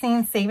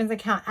existing savings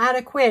account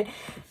adequate?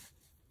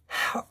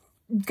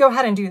 Go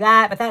ahead and do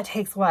that. But that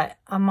takes, what,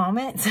 a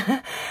moment?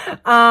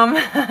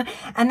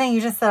 And then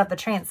you just set up the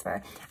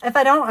transfer. If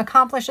I don't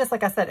accomplish this,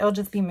 like I said, it'll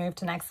just be moved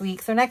to next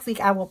week. So next week,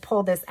 I will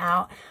pull this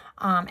out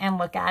and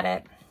look at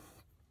it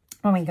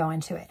when we go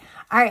into it.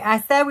 All right,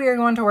 I said we were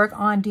going to work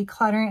on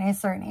decluttering a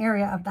certain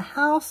area of the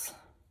house.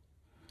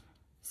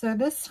 So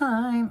this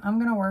time I'm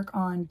going to work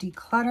on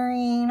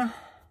decluttering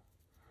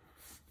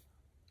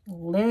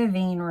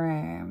living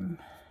room.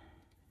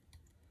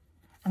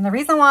 And the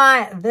reason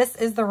why this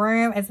is the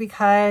room is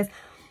because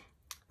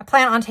I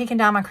plan on taking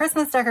down my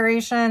Christmas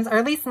decorations, or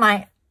at least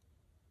my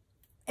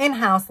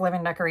in-house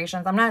living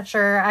decorations. I'm not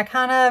sure. I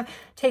kind of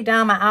take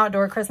down my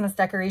outdoor Christmas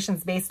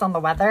decorations based on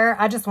the weather.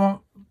 I just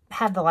won't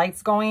have the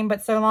lights going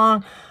but so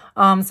long.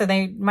 So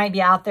they might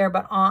be out there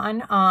but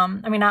on.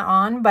 I mean, not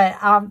on, but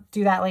I'll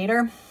do that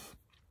later.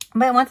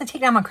 But once I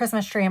take down my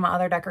Christmas tree and my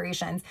other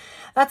decorations,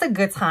 that's a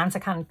good time to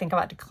kind of think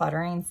about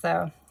decluttering.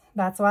 So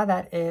that's why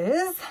that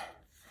is.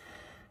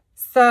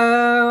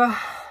 So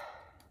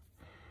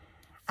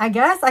I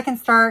guess I can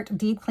start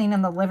deep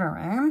cleaning the living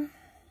room.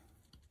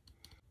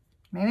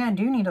 Maybe I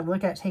do need to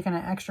look at taking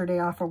an extra day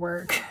off of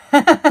work.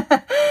 Because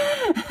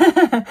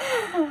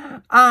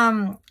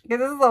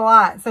this is a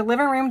lot. So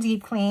living room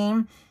deep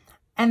clean.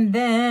 And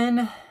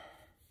then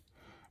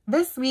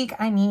this week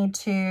I need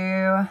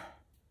to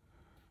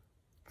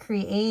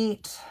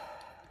create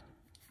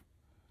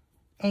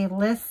a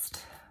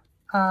list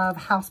of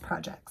house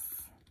projects.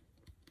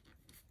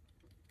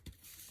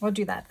 We'll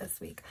do that this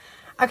week.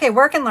 Okay,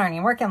 work and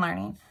learning.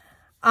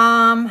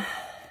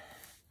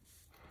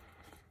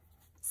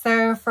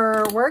 So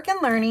for work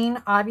and learning,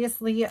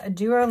 obviously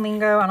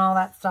Duolingo and all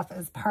that stuff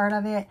is part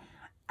of it.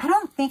 I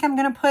don't think I'm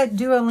going to put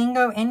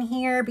Duolingo in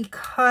here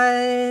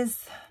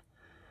because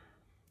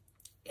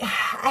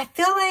I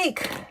feel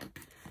like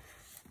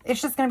it's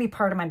just going to be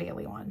part of my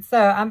daily one.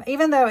 So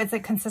even though it's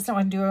consistent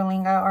with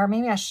Duolingo, or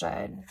maybe I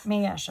should.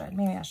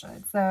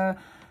 So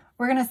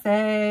we're going to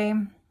say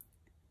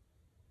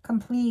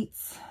complete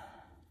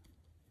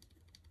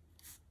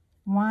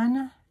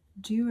one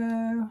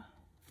Duolingo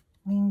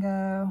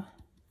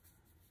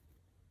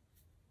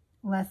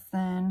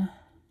lesson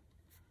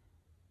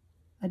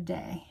a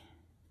day.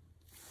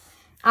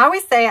 I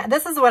always say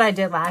this is what I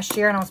did last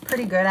year, and I was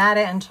pretty good at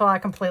it until I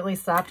completely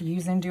stopped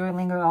using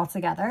Duolingo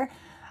altogether.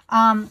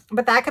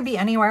 But that could be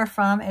anywhere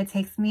from it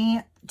takes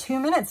me 2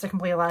 minutes to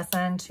complete a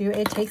lesson to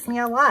it takes me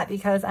a lot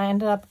because I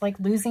ended up like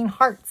losing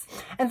hearts.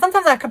 And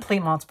sometimes I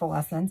complete multiple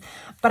lessons,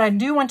 but I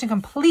do want to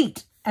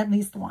complete at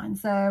least one.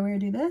 So we're going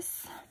to do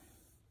this.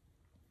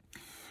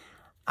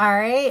 All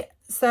right.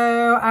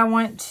 So I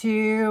want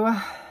to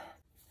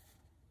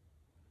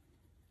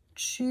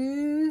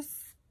choose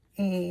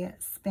a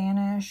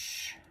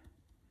Spanish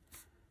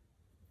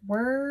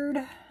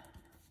word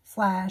 /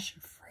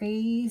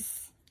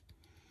 phrase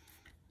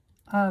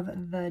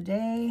of the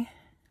day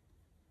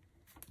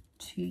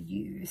to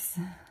use.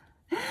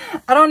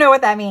 I don't know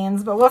what that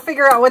means, but we'll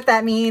figure out what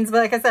that means. But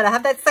like I said, I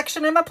have that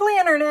section in my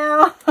planner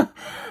now.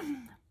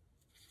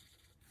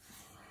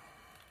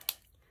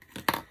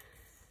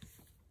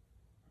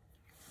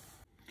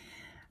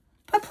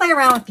 But play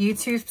around with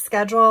YouTube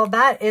schedule.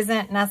 That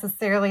isn't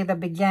necessarily the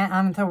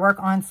to work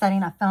on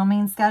setting a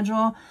filming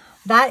schedule.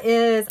 That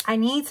is, I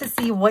need to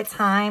see what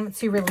time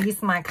to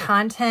release my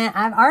content.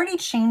 I've already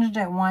changed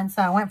it once.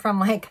 So I went from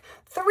like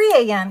 3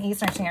 a.m.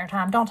 Eastern Standard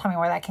Time. Don't tell me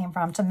where that came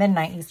from, to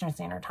midnight Eastern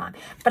Standard Time.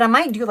 But I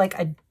might do like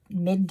a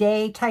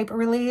midday type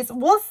release.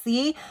 We'll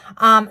see.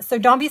 So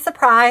don't be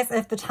surprised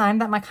if the time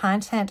that my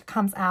content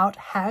comes out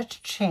has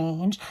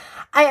changed.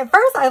 At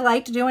first I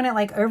liked doing it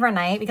like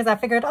overnight because I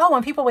figured, oh,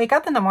 when people wake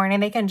up in the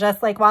morning, they can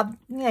just like, well,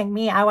 like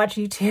me, I watch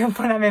YouTube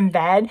when I'm in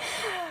bed,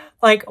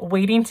 like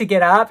waiting to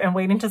get up and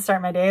waiting to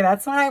start my day.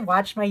 That's when I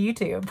watch my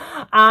YouTube.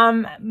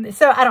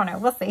 So I don't know.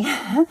 We'll see.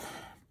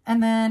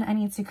 And then I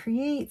need to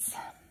create.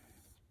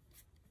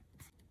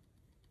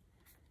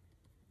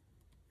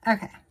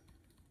 Okay.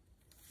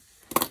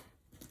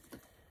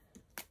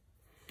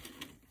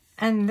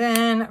 And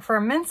then for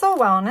mental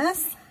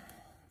wellness,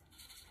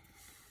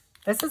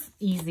 this is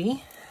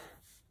easy.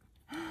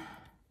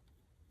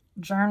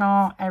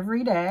 Journal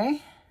every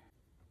day.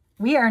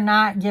 We are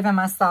not giving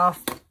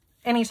myself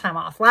any time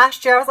off.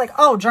 Last year, I was like,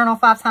 oh, journal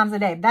 5 times a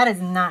day. That is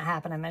not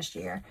happening this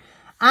year.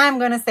 I'm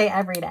going to say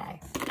every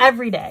day.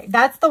 Every day.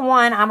 That's the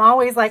one I'm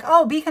always like,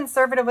 oh, be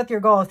conservative with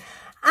your goals.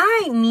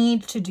 I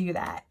need to do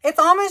that. It's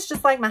almost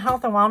just like my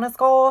health and wellness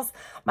goals,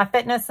 my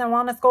fitness and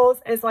wellness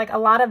goals is like a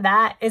lot of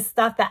that is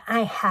stuff that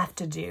I have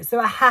to do. So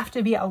I have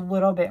to be a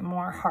little bit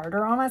more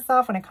harder on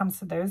myself when it comes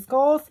to those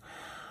goals.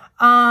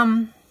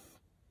 So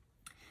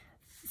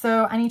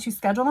I need to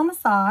schedule a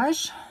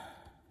massage.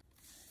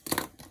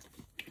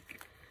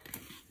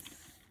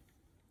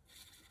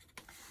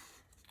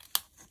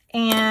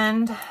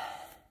 And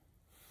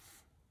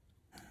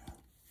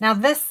now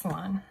this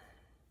one.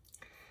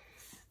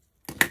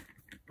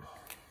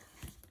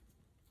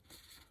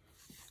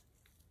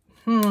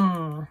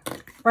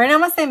 Right now I'm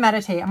going to say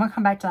meditate. I'm going to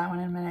come back to that one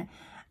in a minute.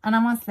 And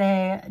I'm going to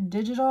say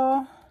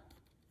digital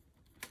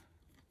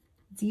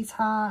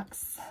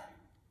detox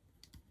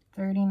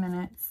 30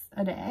 minutes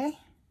a day.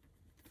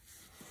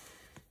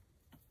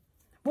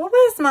 What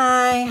was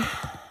my...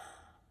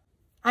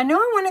 I know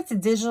I wanted to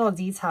digital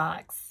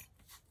detox.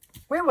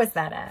 Where was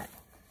that at?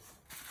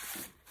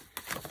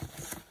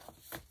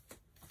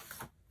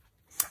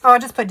 Oh, I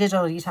just put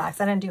digital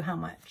detox. I didn't do how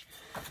much.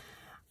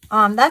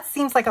 That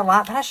seems like a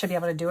lot, but I should be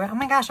able to do it. Oh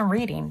my gosh, I'm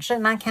reading.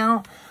 Shouldn't that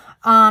count?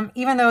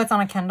 Even though it's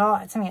on a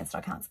Kindle, to me it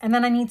still counts. And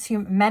then I need to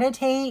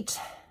meditate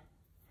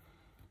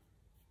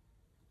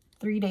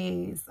 3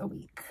 days a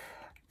week.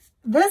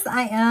 This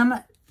I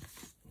am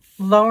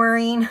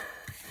lowering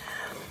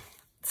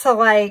to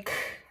like,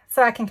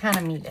 so I can kind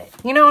of meet it.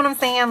 You know what I'm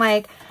saying?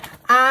 Like,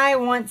 I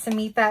want to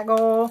meet that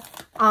goal.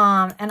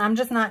 And I'm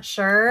just not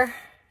sure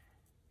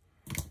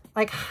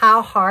like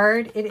how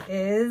hard it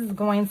is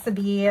going to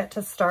be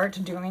to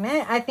start doing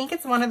it. I think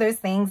it's one of those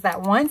things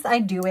that once I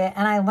do it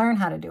and I learn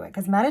how to do it,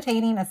 because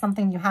meditating is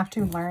something you have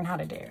to learn how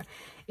to do.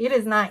 It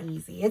is not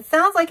easy. It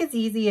sounds like it's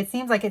easy. It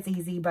seems like it's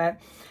easy,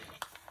 but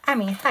I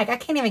mean, heck, I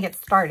can't even get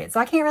started. So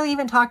I can't really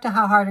even talk to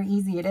how hard or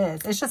easy it is.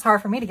 It's just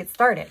hard for me to get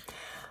started.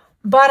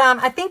 But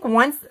I think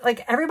once,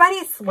 like everybody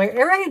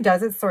who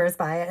does it swears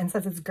by it and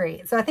says it's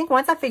great. So I think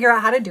once I figure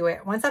out how to do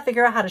it, once I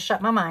figure out how to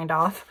shut my mind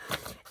off,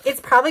 it's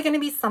probably going to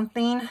be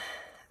something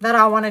that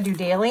I want to do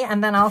daily.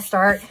 And then I'll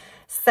start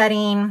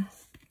setting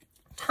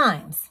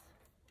times.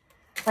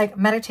 Like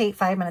meditate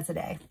 5 minutes a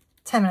day,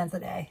 10 minutes a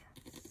day,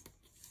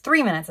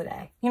 3 minutes a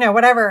day. You know,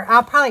 whatever.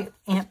 I'll probably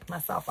amp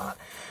myself up.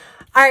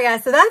 All right,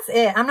 guys. So that's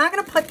it. I'm not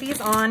going to put these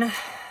on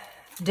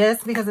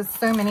disc because it's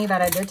so many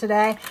that I did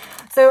today.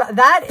 So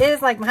that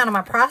is like kind of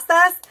my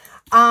process.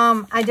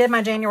 I did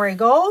my January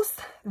goals.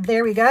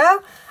 There we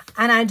go.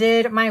 And I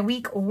did my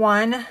week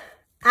 1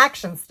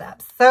 action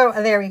steps. So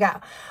there we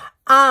go.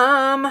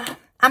 I'm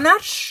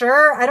not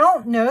sure. I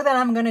don't know that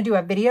I'm going to do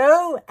a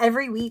video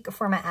every week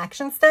for my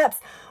action steps.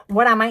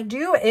 What I might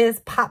do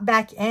is pop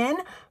back in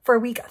for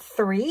week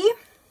 3.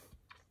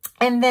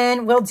 And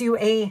then we'll do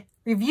a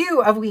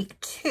review of week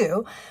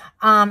 2.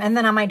 And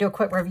then I might do a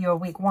quick review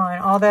of week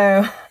 1.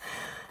 Although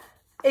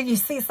if you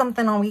see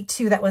something on week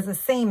 2 that was the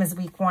same as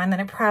week 1, then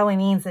it probably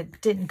means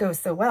it didn't go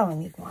so well in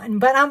week 1.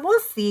 But we'll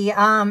see.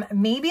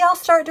 Maybe I'll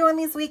start doing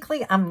these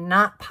weekly. I'm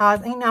not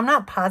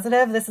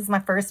positive. This is my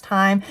first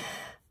time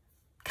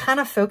kind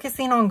of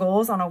focusing on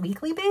goals on a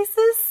weekly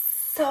basis.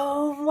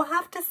 So we'll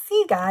have to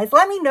see, guys.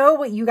 Let me know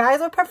what you guys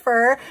would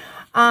prefer.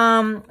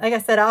 Like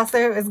I said,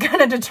 also is going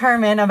to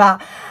determine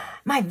about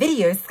my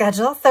video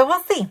schedule. So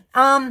we'll see.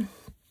 All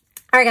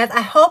right, guys.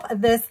 I hope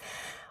this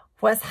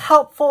was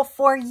helpful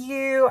for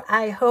you.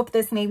 I hope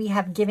this maybe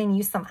have given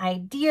you some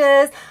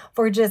ideas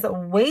for just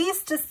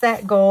ways to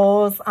set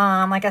goals.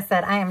 Like I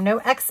said, I am no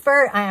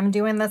expert. I am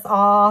doing this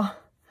all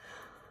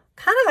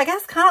kind of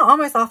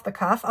almost off the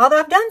cuff. Although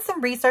I've done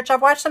some research,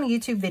 I've watched some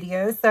YouTube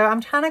videos. So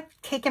I'm kind of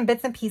taking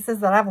bits and pieces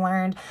that I've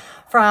learned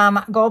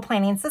from goal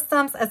planning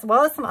systems, as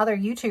well as some other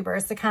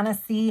YouTubers to kind of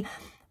see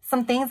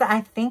some things that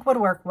I think would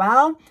work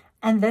well.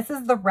 And this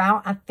is the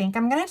route I think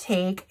I'm going to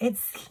take. It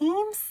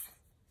seems,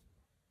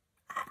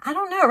 I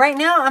don't know. Right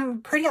now,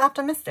 I'm pretty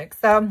optimistic.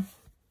 So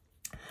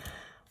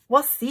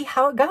we'll see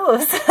how it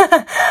goes.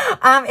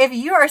 If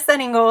you are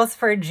setting goals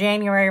for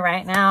January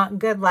right now,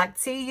 good luck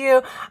to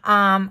you.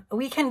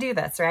 We can do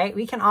this, right?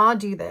 We can all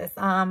do this.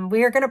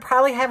 We are going to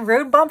probably have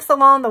road bumps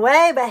along the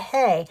way, but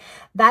hey,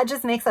 that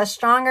just makes us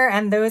stronger.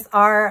 And those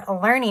are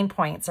learning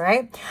points,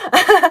 right?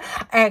 All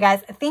right,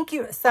 guys, thank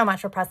you so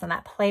much for pressing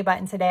that play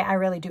button today. I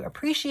really do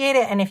appreciate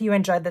it. And if you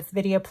enjoyed this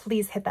video,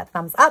 please hit that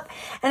thumbs up.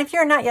 And if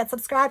you're not yet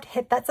subscribed,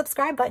 hit that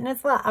subscribe button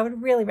as well. I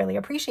would really, really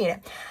appreciate it.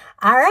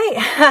 All right.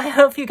 I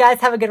hope you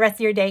guys have a good rest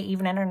of your day,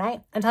 evening, or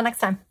night. Until next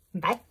time.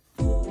 Bye.